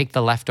than take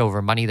the leftover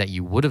money that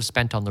you would have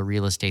spent on the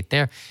real estate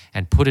there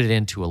and put it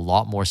into a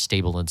lot more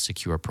stable and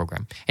secure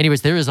program.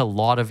 Anyways, there is a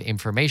lot of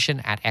information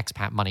at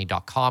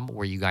expatmoney.com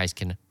where you guys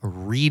can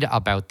read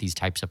about these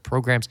types of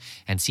programs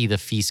and see the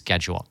fee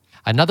schedule.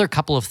 Another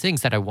couple of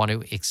things that I want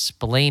to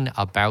explain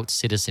about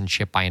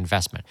citizenship by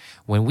investment.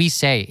 When we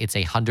say it's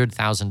a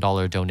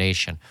 $100,000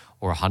 donation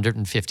or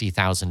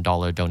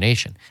 $150,000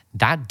 donation,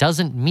 that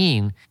doesn't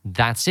mean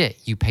that's it.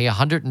 You pay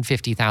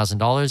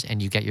 $150,000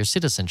 and you get your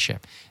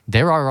citizenship.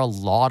 There are a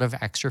lot of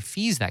extra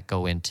fees that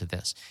go into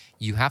this.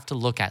 You have to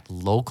look at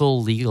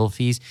local legal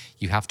fees.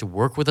 You have to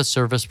work with a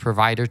service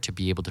provider to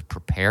be able to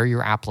prepare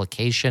your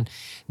application.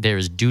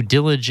 There's due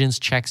diligence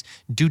checks.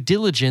 Due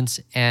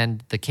diligence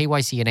and the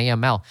KYC and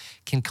AML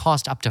can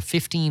cost up to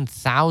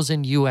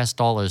 15,000 US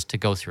dollars to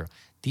go through.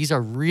 These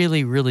are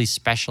really, really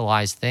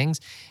specialized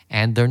things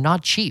and they're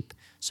not cheap.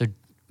 So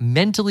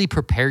mentally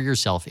prepare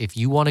yourself. If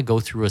you want to go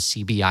through a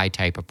CBI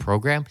type of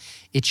program,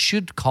 it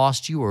should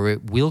cost you, or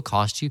it will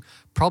cost you,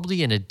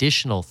 probably an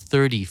additional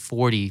 30,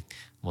 40,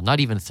 well,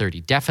 not even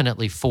 30,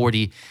 definitely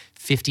 40,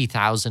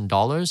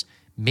 $50,000,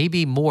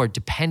 maybe more,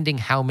 depending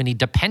how many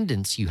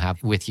dependents you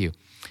have with you,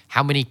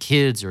 how many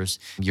kids or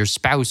your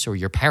spouse or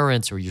your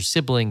parents or your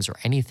siblings or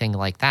anything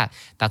like that.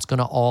 That's going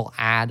to all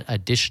add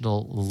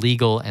additional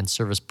legal and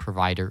service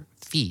provider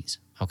fees,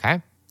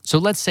 okay? So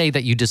let's say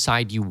that you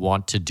decide you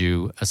want to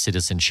do a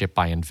citizenship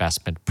by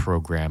investment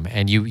program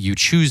and you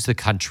choose the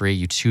country,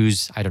 you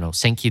choose,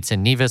 St. Kitts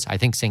and Nevis. I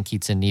think St.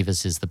 Kitts and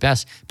Nevis is the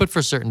best, but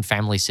for certain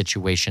family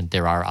situation,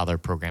 there are other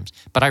programs.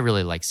 But I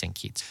really like St.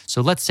 Kitts.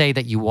 So let's say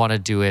that you want to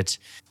do it,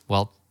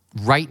 well,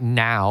 right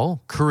now,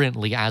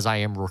 currently, as I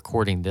am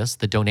recording this,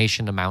 the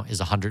donation amount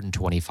is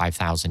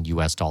 $125,000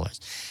 US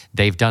dollars.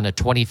 They've done a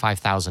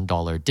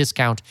 $25,000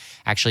 discount.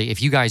 Actually,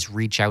 if you guys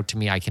reach out to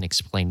me, I can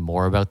explain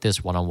more about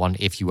this one-on-one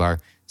if you are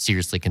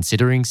seriously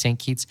considering St.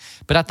 Kitts.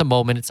 But at the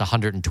moment, it's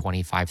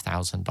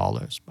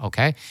 $125,000,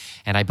 okay?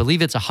 And I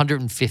believe it's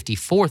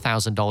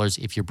 $154,000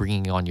 if you're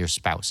bringing on your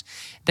spouse.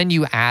 Then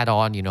you add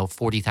on,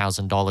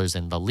 $40,000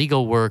 in the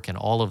legal work and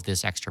all of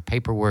this extra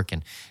paperwork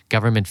and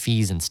government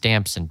fees and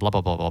stamps and blah,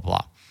 blah, blah, blah,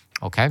 blah,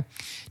 okay?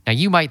 Now,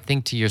 you might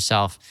think to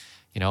yourself,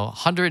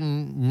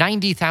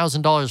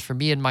 $190,000 for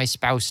me and my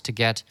spouse to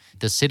get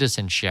the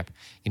citizenship.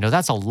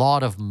 That's a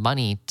lot of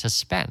money to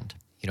spend.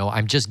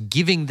 I'm just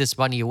giving this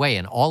money away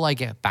and all I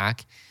get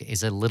back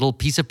is a little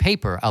piece of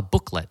paper, a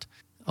booklet.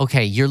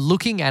 Okay, you're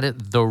looking at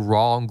it the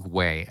wrong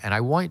way, and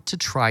I want to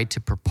try to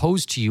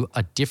propose to you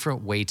a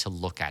different way to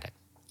look at it.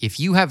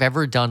 If you have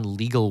ever done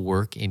legal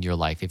work in your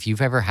life, if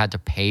you've ever had to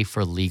pay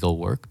for legal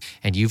work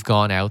and you've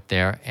gone out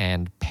there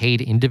and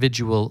paid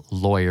individual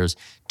lawyers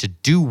to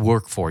do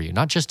work for you,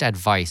 not just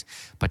advice,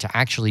 but to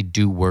actually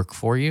do work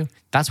for you,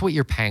 that's what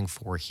you're paying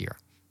for here,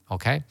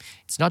 okay?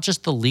 It's not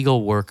just the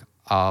legal work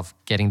of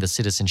getting the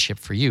citizenship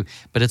for you,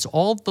 but it's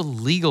all the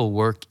legal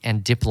work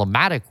and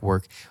diplomatic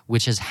work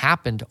which has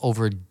happened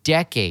over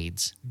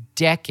decades,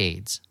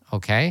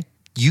 okay?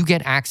 You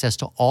get access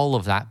to all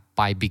of that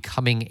by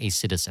becoming a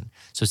citizen.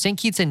 So St.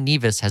 Kitts and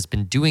Nevis has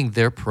been doing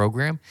their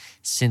program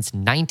since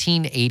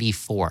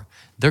 1984.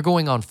 They're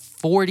going on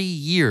 40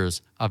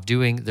 years of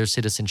doing their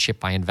citizenship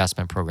by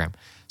investment program.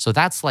 So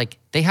that's like,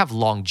 they have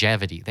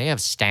longevity, they have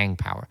staying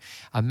power.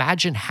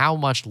 Imagine how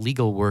much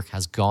legal work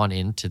has gone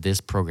into this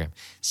program,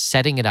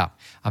 setting it up.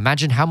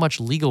 Imagine how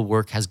much legal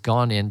work has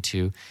gone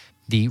into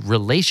the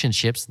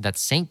relationships that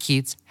St.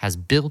 Kitts has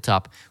built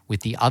up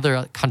with the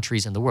other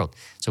countries in the world.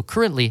 So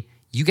currently,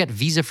 you get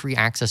visa-free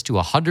access to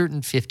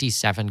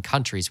 157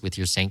 countries with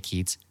your St.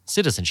 Kitts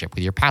citizenship,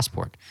 with your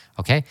passport,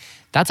 okay?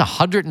 That's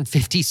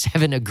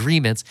 157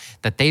 agreements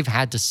that they've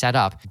had to set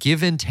up,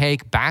 give and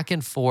take, back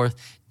and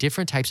forth,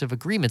 different types of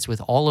agreements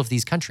with all of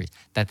these countries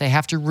that they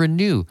have to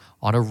renew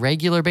on a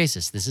regular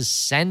basis. This is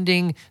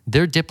sending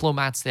their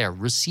diplomats there,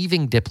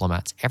 receiving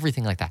diplomats,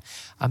 everything like that.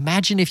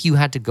 Imagine if you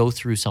had to go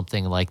through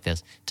something like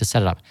this to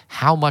set it up,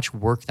 how much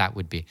work that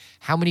would be,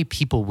 how many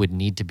people would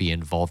need to be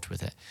involved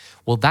with it.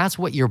 Well, that's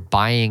what you're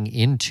buying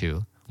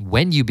into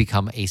when you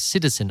become a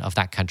citizen of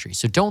that country.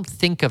 So don't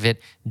think of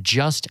it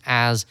just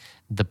as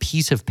the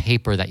piece of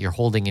paper that you're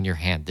holding in your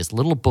hand, this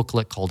little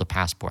booklet called a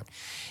passport.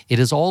 It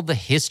is all the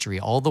history,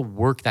 all the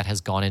work that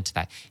has gone into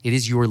that. It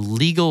is your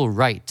legal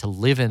right to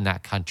live in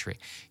that country,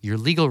 your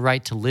legal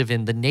right to live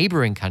in the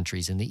neighboring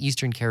countries in the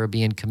Eastern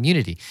Caribbean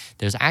community.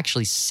 There's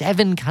actually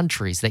 7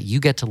 countries that you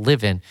get to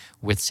live in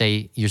with,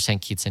 say, your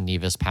St. Kitts and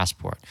Nevis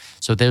passport.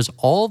 So there's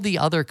all the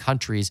other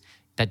countries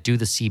that do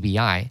the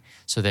CBI.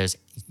 So there's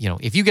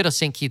if you get a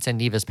St. Kitts and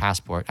Nevis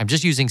passport, I'm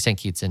just using St.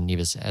 Kitts and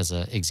Nevis as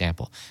an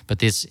example, but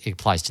this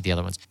applies to the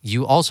other ones.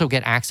 You also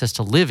get access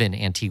to live in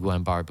Antigua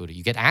and Barbuda.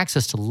 You get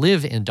access to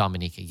live in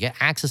Dominica. You get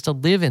access to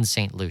live in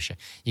St. Lucia.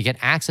 You get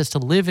access to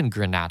live in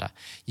Grenada.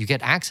 You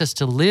get access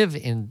to live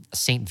in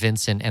St.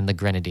 Vincent and the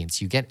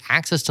Grenadines. You get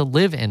access to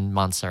live in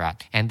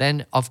Montserrat. And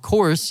then, of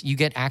course, you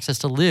get access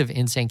to live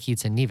in St.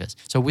 Kitts and Nevis.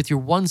 So with your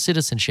one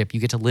citizenship, you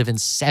get to live in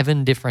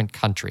 7 different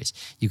countries.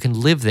 You can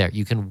live there.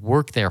 You can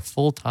work there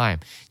full time.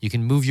 You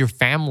can move your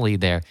family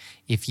there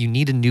if you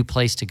need a new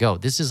place to go.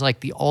 This is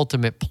like the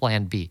ultimate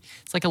plan B.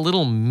 It's like a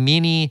little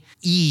mini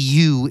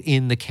EU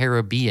in the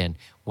Caribbean.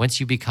 Once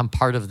you become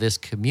part of this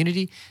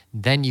community,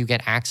 then you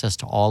get access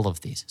to all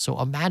of these. So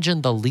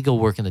imagine the legal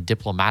work and the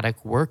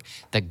diplomatic work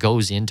that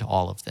goes into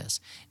all of this.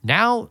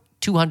 Now,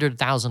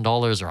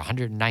 $200,000 or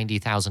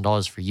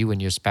 $190,000 for you and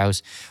your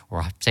spouse,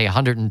 or say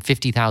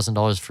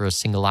 $150,000 for a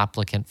single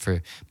applicant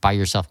by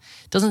yourself.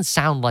 Doesn't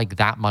sound like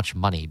that much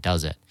money,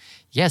 does it?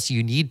 Yes,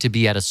 you need to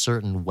be at a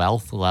certain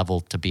wealth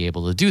level to be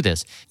able to do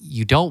this.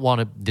 You don't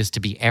want this to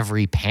be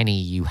every penny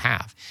you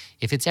have.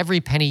 If it's every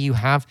penny you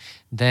have,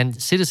 then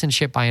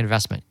citizenship by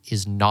investment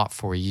is not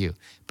for you.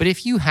 But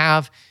if you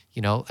have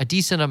a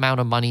decent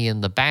amount of money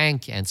in the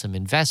bank and some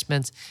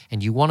investments,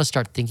 and you want to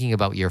start thinking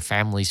about your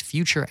family's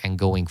future and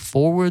going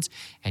forwards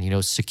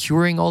and,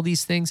 securing all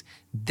these things,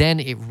 then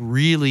it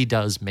really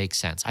does make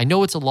sense. I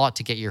know it's a lot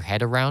to get your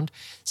head around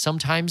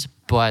sometimes,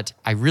 but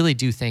I really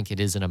do think it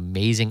is an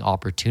amazing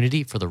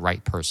opportunity for the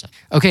right person.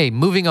 Okay,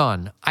 moving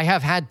on. I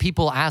have had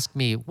people ask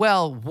me,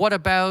 well, what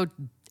about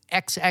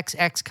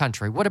XXX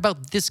country? What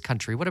about this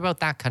country? What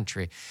about that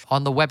country?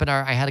 On the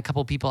webinar, I had a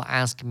couple people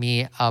ask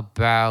me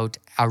about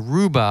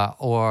Aruba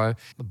or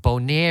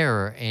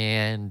Bonaire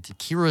and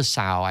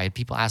Curacao. I had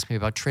people ask me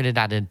about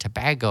Trinidad and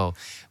Tobago.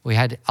 We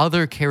had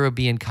other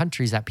Caribbean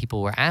countries that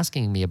people were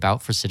asking me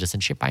about for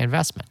citizenship by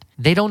investment.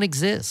 They don't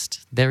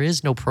exist. There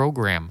is no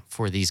program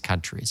for these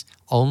countries.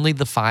 Only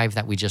the 5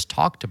 that we just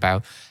talked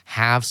about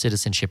have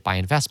citizenship by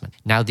investment.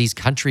 Now, these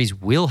countries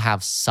will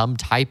have some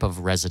type of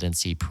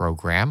residency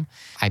program.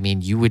 I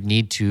mean, you would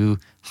need to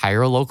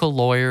hire a local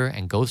lawyer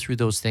and go through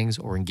those things,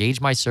 or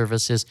engage my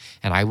services,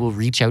 and I will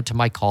reach out to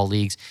my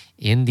colleagues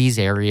in these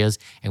areas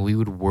and we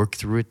would work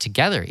through it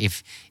together.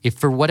 If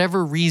for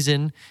whatever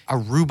reason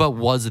Aruba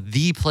was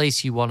the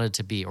place you wanted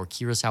to be, or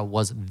Curacao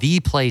was the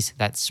place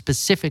that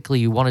specifically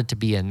you wanted to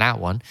be in that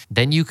one,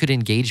 then you could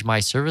engage my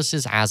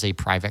services as a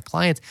private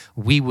client.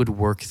 We would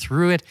work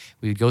through it.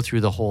 We would go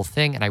through the whole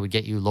thing and I would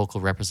get you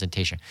local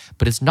representation.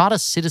 But it's not a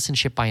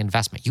citizenship by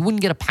investment. You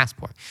wouldn't get a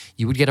passport.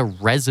 You would get a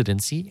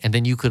residency, and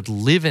then you could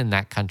live in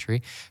that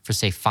country for,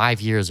 say,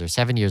 5 years or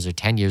 7 years or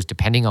 10 years,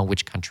 depending on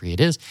which country it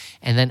is.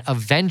 And then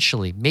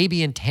eventually,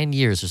 maybe in 10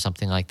 years or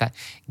something like that,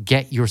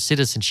 get your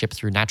citizenship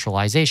through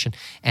naturalization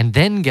and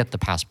then get the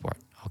passport,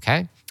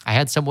 okay? I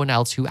had someone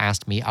else who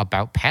asked me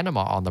about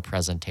Panama on the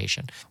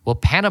presentation. Well,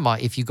 Panama,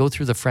 if you go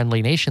through the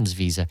Friendly Nations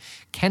visa,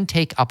 can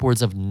take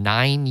upwards of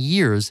 9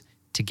 years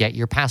to get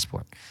your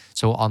passport.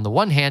 So on the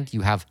one hand,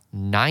 you have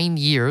 9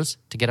 years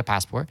to get a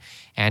passport,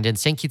 and in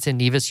St. Kitts and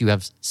Nevis, you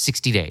have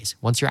 60 days.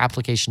 Once your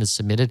application is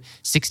submitted,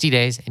 60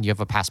 days, and you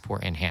have a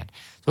passport in hand.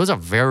 So there's a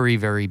very,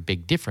 very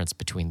big difference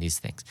between these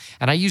things.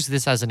 And I use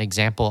this as an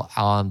example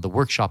on the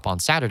workshop on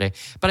Saturday,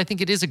 but I think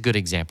it is a good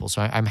example.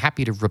 So I'm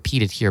happy to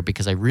repeat it here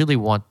because I really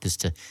want this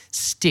to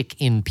stick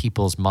in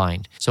people's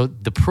mind. So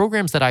the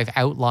programs that I've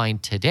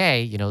outlined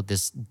today,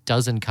 this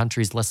dozen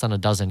countries, less than a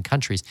dozen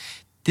countries,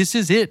 this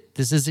is it.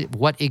 This is it,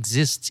 what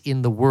exists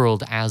in the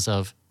world as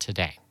of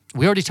today.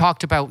 We already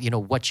talked about,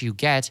 what you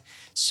get.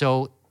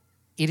 So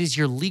it is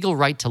your legal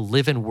right to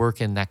live and work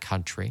in that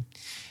country.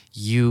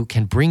 You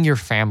can bring your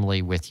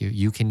family with you.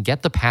 You can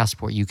get the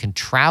passport. You can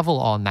travel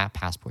on that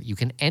passport. You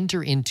can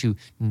enter into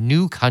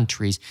new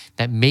countries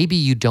that maybe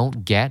you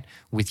don't get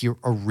with your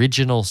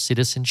original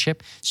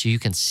citizenship. So you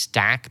can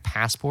stack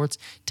passports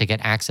to get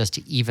access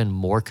to even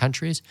more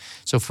countries.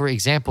 So for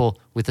example,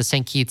 with the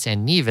St. Kitts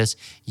and Nevis,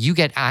 you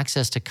get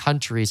access to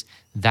countries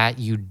that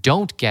you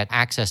don't get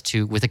access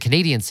to with a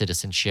Canadian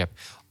citizenship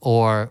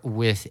or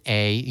with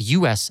a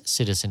U.S.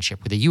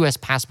 citizenship, with a U.S.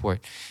 passport.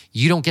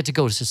 You don't get to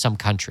go to some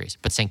countries,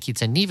 but St.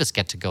 Kitts and Nevis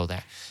get to go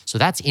there. So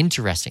that's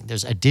interesting.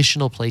 There's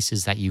additional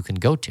places that you can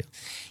go to.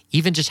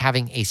 Even just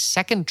having a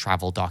second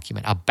travel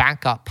document, a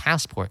backup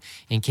passport,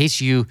 in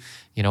case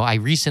I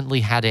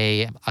recently had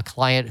a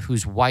client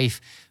whose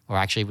wife, or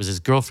actually it was his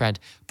girlfriend,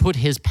 put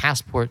his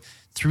passport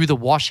through the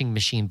washing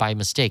machine by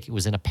mistake. It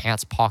was in a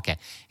pants pocket,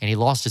 and he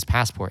lost his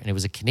passport, and it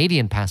was a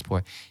Canadian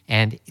passport,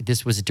 and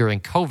this was during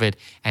COVID,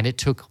 and it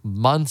took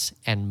months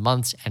and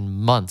months and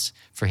months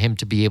for him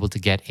to be able to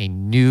get a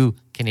new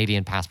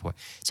Canadian passport.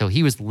 So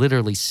he was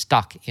literally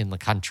stuck in the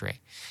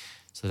country.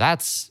 So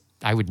that's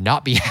I would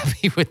not be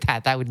happy with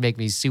that. That would make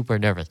me super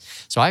nervous.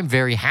 So I'm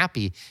very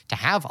happy to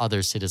have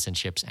other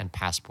citizenships and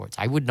passports.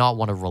 I would not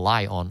want to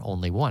rely on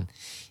only one.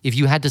 If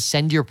you had to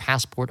send your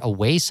passport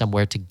away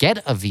somewhere to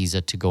get a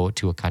visa to go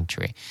to a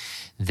country,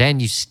 then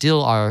you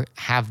still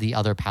have the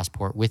other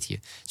passport with you.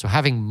 So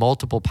having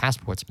multiple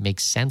passports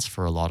makes sense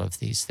for a lot of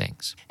these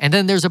things. And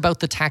then there's about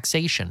the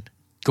taxation.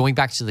 Going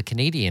back to the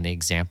Canadian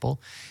example,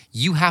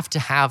 you have to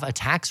have a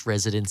tax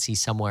residency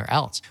somewhere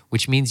else,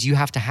 which means you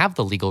have to have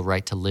the legal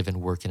right to live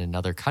and work in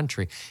another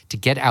country to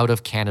get out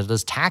of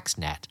Canada's tax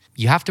net.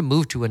 You have to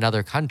move to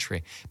another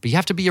country, but you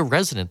have to be a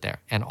resident there.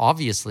 And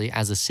obviously,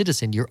 as a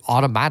citizen, you're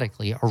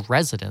automatically a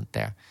resident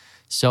there.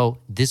 So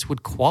this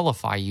would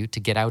qualify you to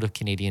get out of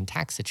Canadian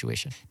tax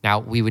situation. Now,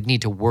 we would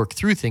need to work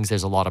through things.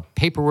 There's a lot of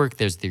paperwork.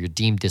 There's the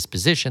redeemed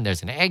disposition.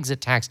 There's an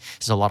exit tax.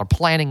 There's a lot of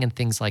planning and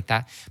things like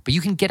that. But you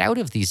can get out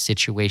of these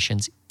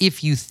situations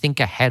if you think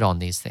ahead on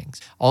these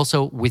things.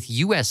 Also, with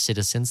U.S.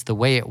 citizens, the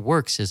way it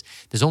works is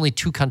there's only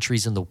 2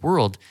 countries in the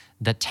world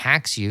that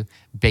tax you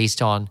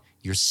based on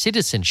your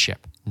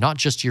citizenship, not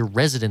just your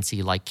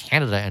residency like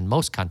Canada and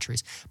most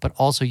countries, but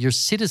also your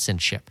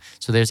citizenship.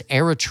 So there's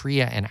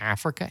Eritrea and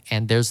Africa,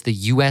 and there's the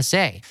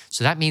USA.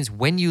 So that means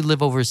when you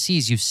live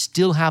overseas, you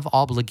still have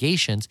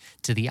obligations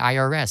to the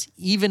IRS,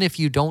 even if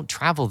you don't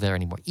travel there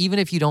anymore, even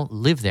if you don't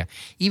live there,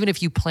 even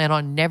if you plan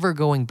on never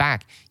going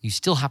back, you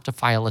still have to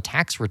file a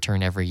tax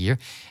return every year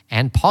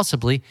and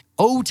possibly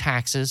owe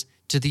taxes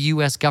to the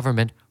US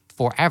government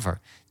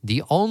forever.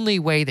 The only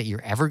way that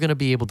you're ever going to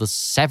be able to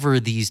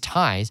sever these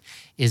ties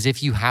is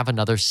if you have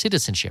another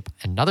citizenship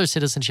and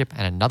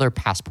another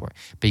passport,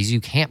 because you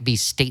can't be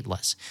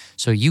stateless.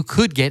 So you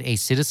could get a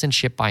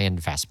citizenship by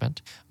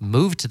investment,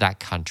 move to that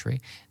country,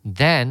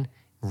 then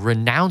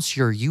renounce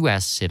your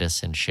U.S.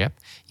 citizenship.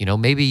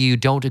 Maybe you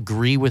don't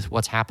agree with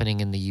what's happening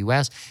in the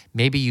U.S.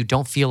 Maybe you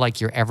don't feel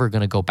like you're ever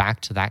going to go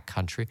back to that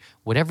country.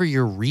 Whatever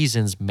your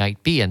reasons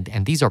might be,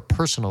 and these are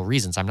personal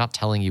reasons. I'm not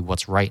telling you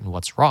what's right and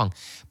what's wrong,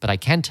 but I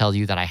can tell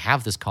you that I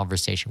have this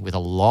conversation with a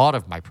lot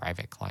of my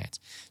private clients.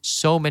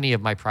 So many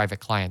of my private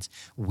clients,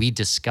 we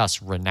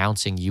discuss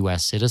renouncing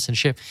U.S.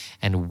 citizenship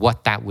and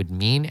what that would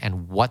mean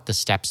and what the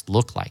steps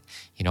look like.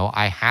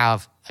 I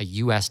have a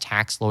U.S.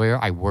 tax lawyer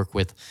I work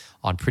with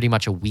on pretty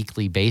much a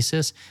weekly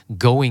basis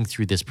going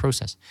through this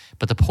process.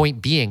 But the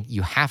point being,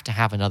 you have to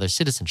have another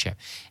citizenship.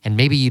 And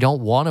maybe you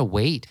don't want to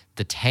wait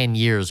the 10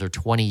 years or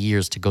 20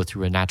 years to go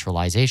through a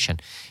naturalization.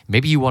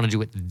 Maybe you want to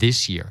do it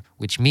this year,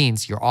 which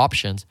means your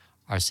options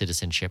are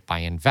citizenship by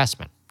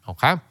investment,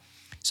 okay?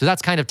 So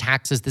that's kind of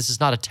taxes. This is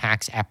not a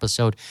tax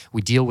episode.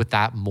 We deal with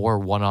that more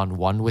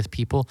one-on-one with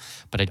people,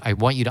 but I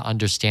want you to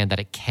understand that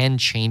it can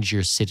change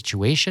your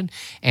situation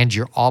and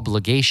your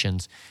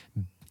obligations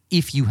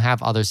if you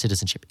have other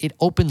citizenship. It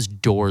opens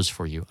doors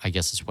for you, I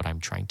guess is what I'm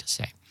trying to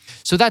say.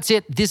 So that's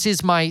it. This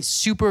is my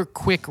super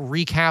quick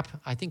recap.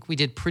 I think we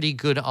did pretty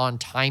good on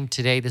time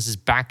today. This is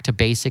back to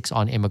basics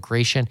on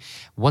immigration.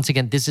 Once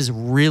again, this is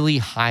really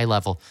high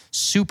level,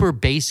 super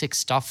basic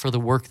stuff for the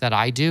work that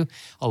I do.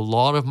 A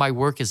lot of my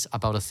work is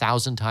about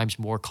 1,000 times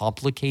more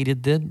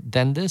complicated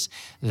than this.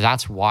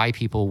 That's why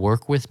people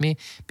work with me,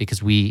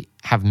 because we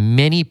have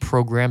many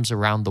programs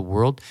around the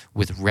world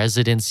with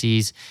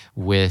residencies,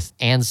 with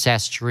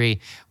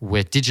ancestry,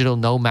 with digital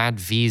nomad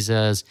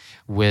visas,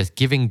 with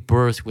giving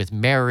birth, with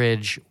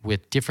marriage,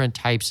 with different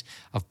types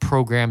of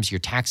programs, your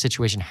tax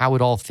situation, how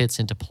it all fits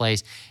into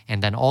place,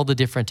 and then all the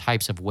different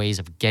types of ways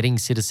of getting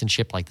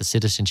citizenship, like the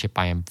citizenship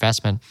by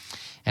investment,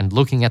 and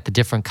looking at the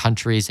different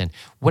countries and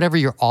whatever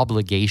your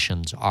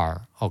obligations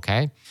are,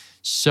 okay?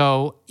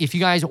 So if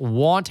you guys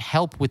want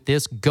help with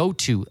this, go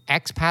to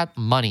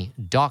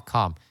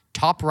expatmoney.com.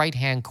 Top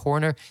right-hand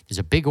corner, there's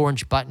a big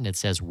orange button. It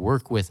says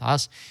work with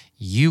us.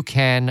 You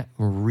can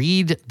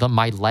read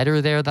my letter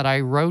there that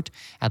I wrote.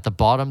 At the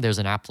bottom, there's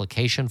an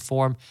application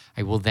form.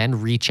 I will then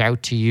reach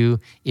out to you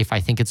if I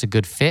think it's a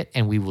good fit,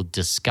 and we will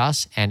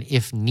discuss. And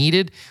if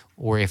needed,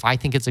 or if I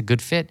think it's a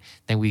good fit,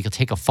 then we can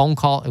take a phone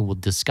call and we'll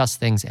discuss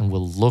things and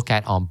we'll look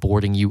at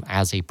onboarding you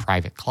as a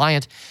private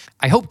client.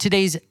 I hope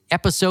today's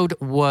episode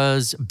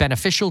was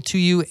beneficial to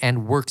you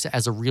and works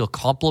as a real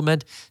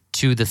complement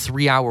to the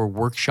 3-hour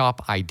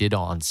workshop I did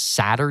on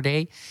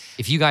Saturday.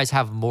 If you guys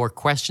have more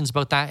questions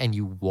about that and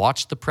you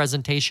watched the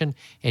presentation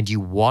and you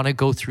want to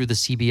go through the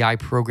CBI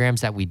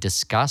programs that we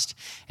discussed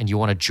and you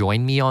want to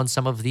join me on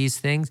some of these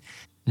things,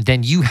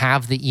 then you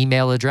have the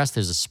email address.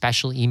 There's a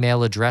special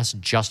email address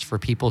just for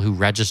people who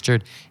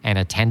registered and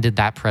attended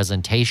that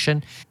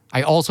presentation.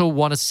 I also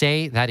want to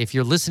say that if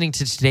you're listening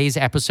to today's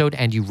episode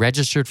and you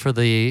registered for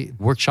the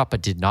workshop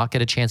but did not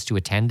get a chance to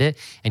attend it,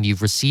 and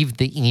you've received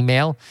the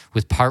email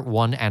with part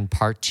 1 and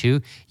part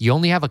 2, you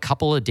only have a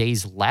couple of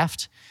days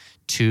left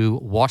to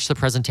watch the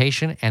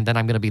presentation, and then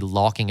I'm going to be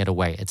locking it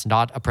away. It's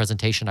not a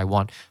presentation I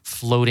want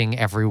floating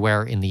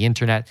everywhere in the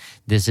internet.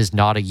 This is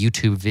not a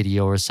YouTube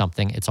video or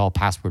something. It's all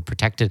password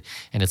protected,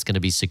 and it's going to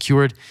be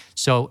secured.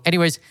 So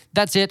anyways,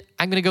 that's it.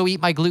 I'm going to go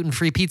eat my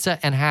gluten-free pizza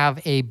and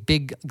have a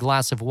big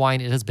glass of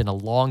wine. It has been a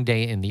long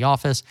day in the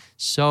office.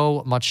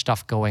 So much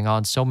stuff going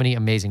on, so many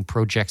amazing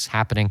projects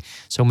happening,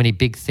 so many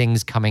big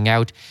things coming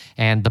out,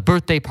 and the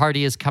birthday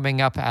party is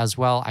coming up as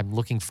well. I'm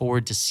looking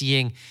forward to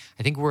seeing,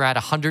 I think we're at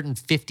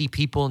 150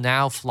 people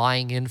now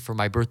flying in for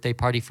my birthday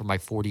party, for my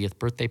 40th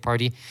birthday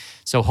party.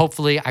 So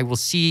hopefully I will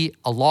see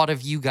a lot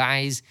of you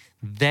guys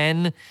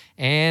then,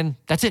 and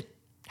that's it.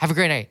 Have a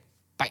great night.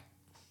 Bye.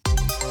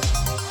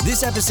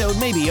 This episode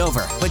may be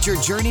over, but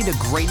your journey to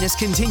greatness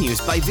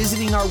continues by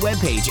visiting our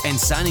webpage and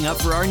signing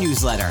up for our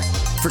newsletter.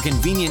 For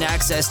convenient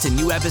access to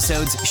new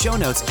episodes, show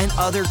notes, and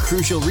other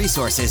crucial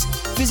resources,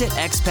 visit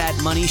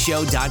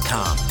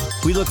expatmoneyshow.com.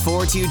 We look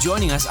forward to you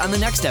joining us on the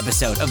next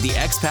episode of the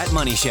Expat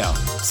Money Show.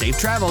 Safe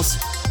travels.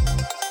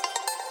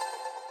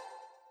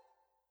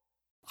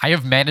 I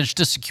have managed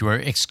to secure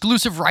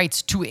exclusive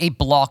rights to a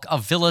block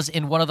of villas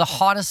in one of the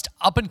hottest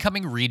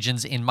up-and-coming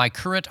regions in my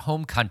current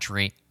home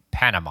country,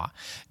 Panama.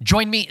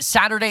 Join me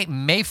Saturday,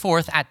 May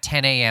 4th at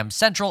 10 a.m.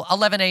 Central,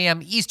 11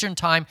 a.m. Eastern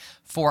Time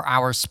for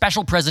our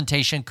special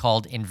presentation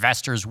called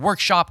Investors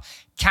Workshop,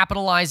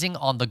 capitalizing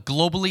on the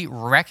globally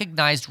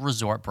recognized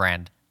resort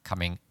brand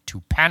coming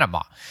to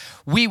Panama.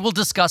 We will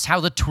discuss how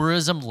the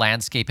tourism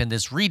landscape in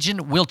this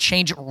region will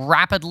change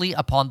rapidly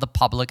upon the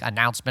public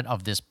announcement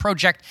of this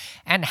project,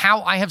 and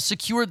how I have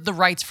secured the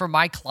rights for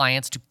my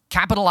clients to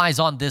capitalize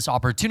on this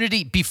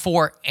opportunity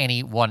before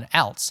anyone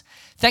else.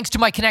 Thanks to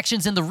my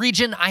connections in the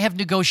region, I have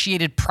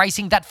negotiated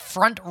pricing that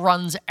front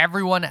runs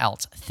everyone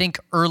else. Think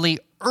early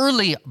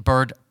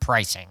bird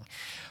pricing.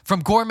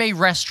 From gourmet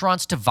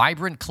restaurants to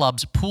vibrant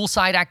clubs,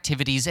 poolside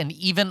activities, and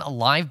even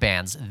live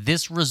bands,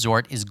 this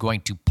resort is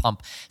going to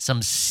pump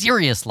some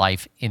serious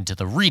life into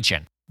the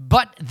region.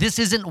 But this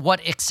isn't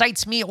what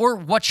excites me or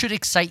what should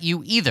excite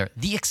you either.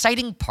 The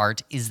exciting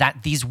part is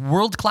that these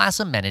world-class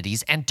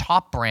amenities and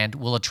top brand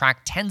will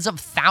attract tens of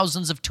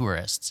thousands of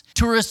tourists.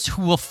 Tourists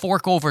who will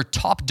fork over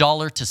top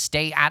dollar to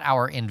stay at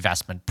our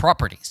investment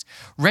properties.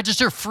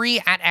 Register free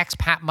at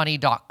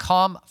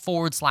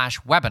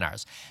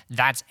expatmoney.com/webinars.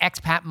 That's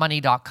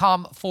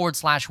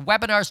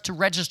expatmoney.com/webinars to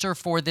register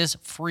for this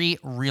free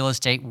real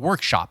estate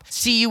workshop.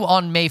 See you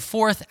on May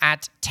 4th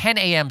at 10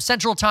 a.m.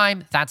 Central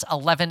Time. That's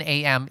 11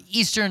 a.m.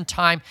 Eastern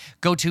Time.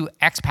 Go to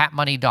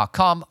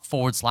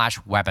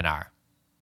expatmoney.com/webinar.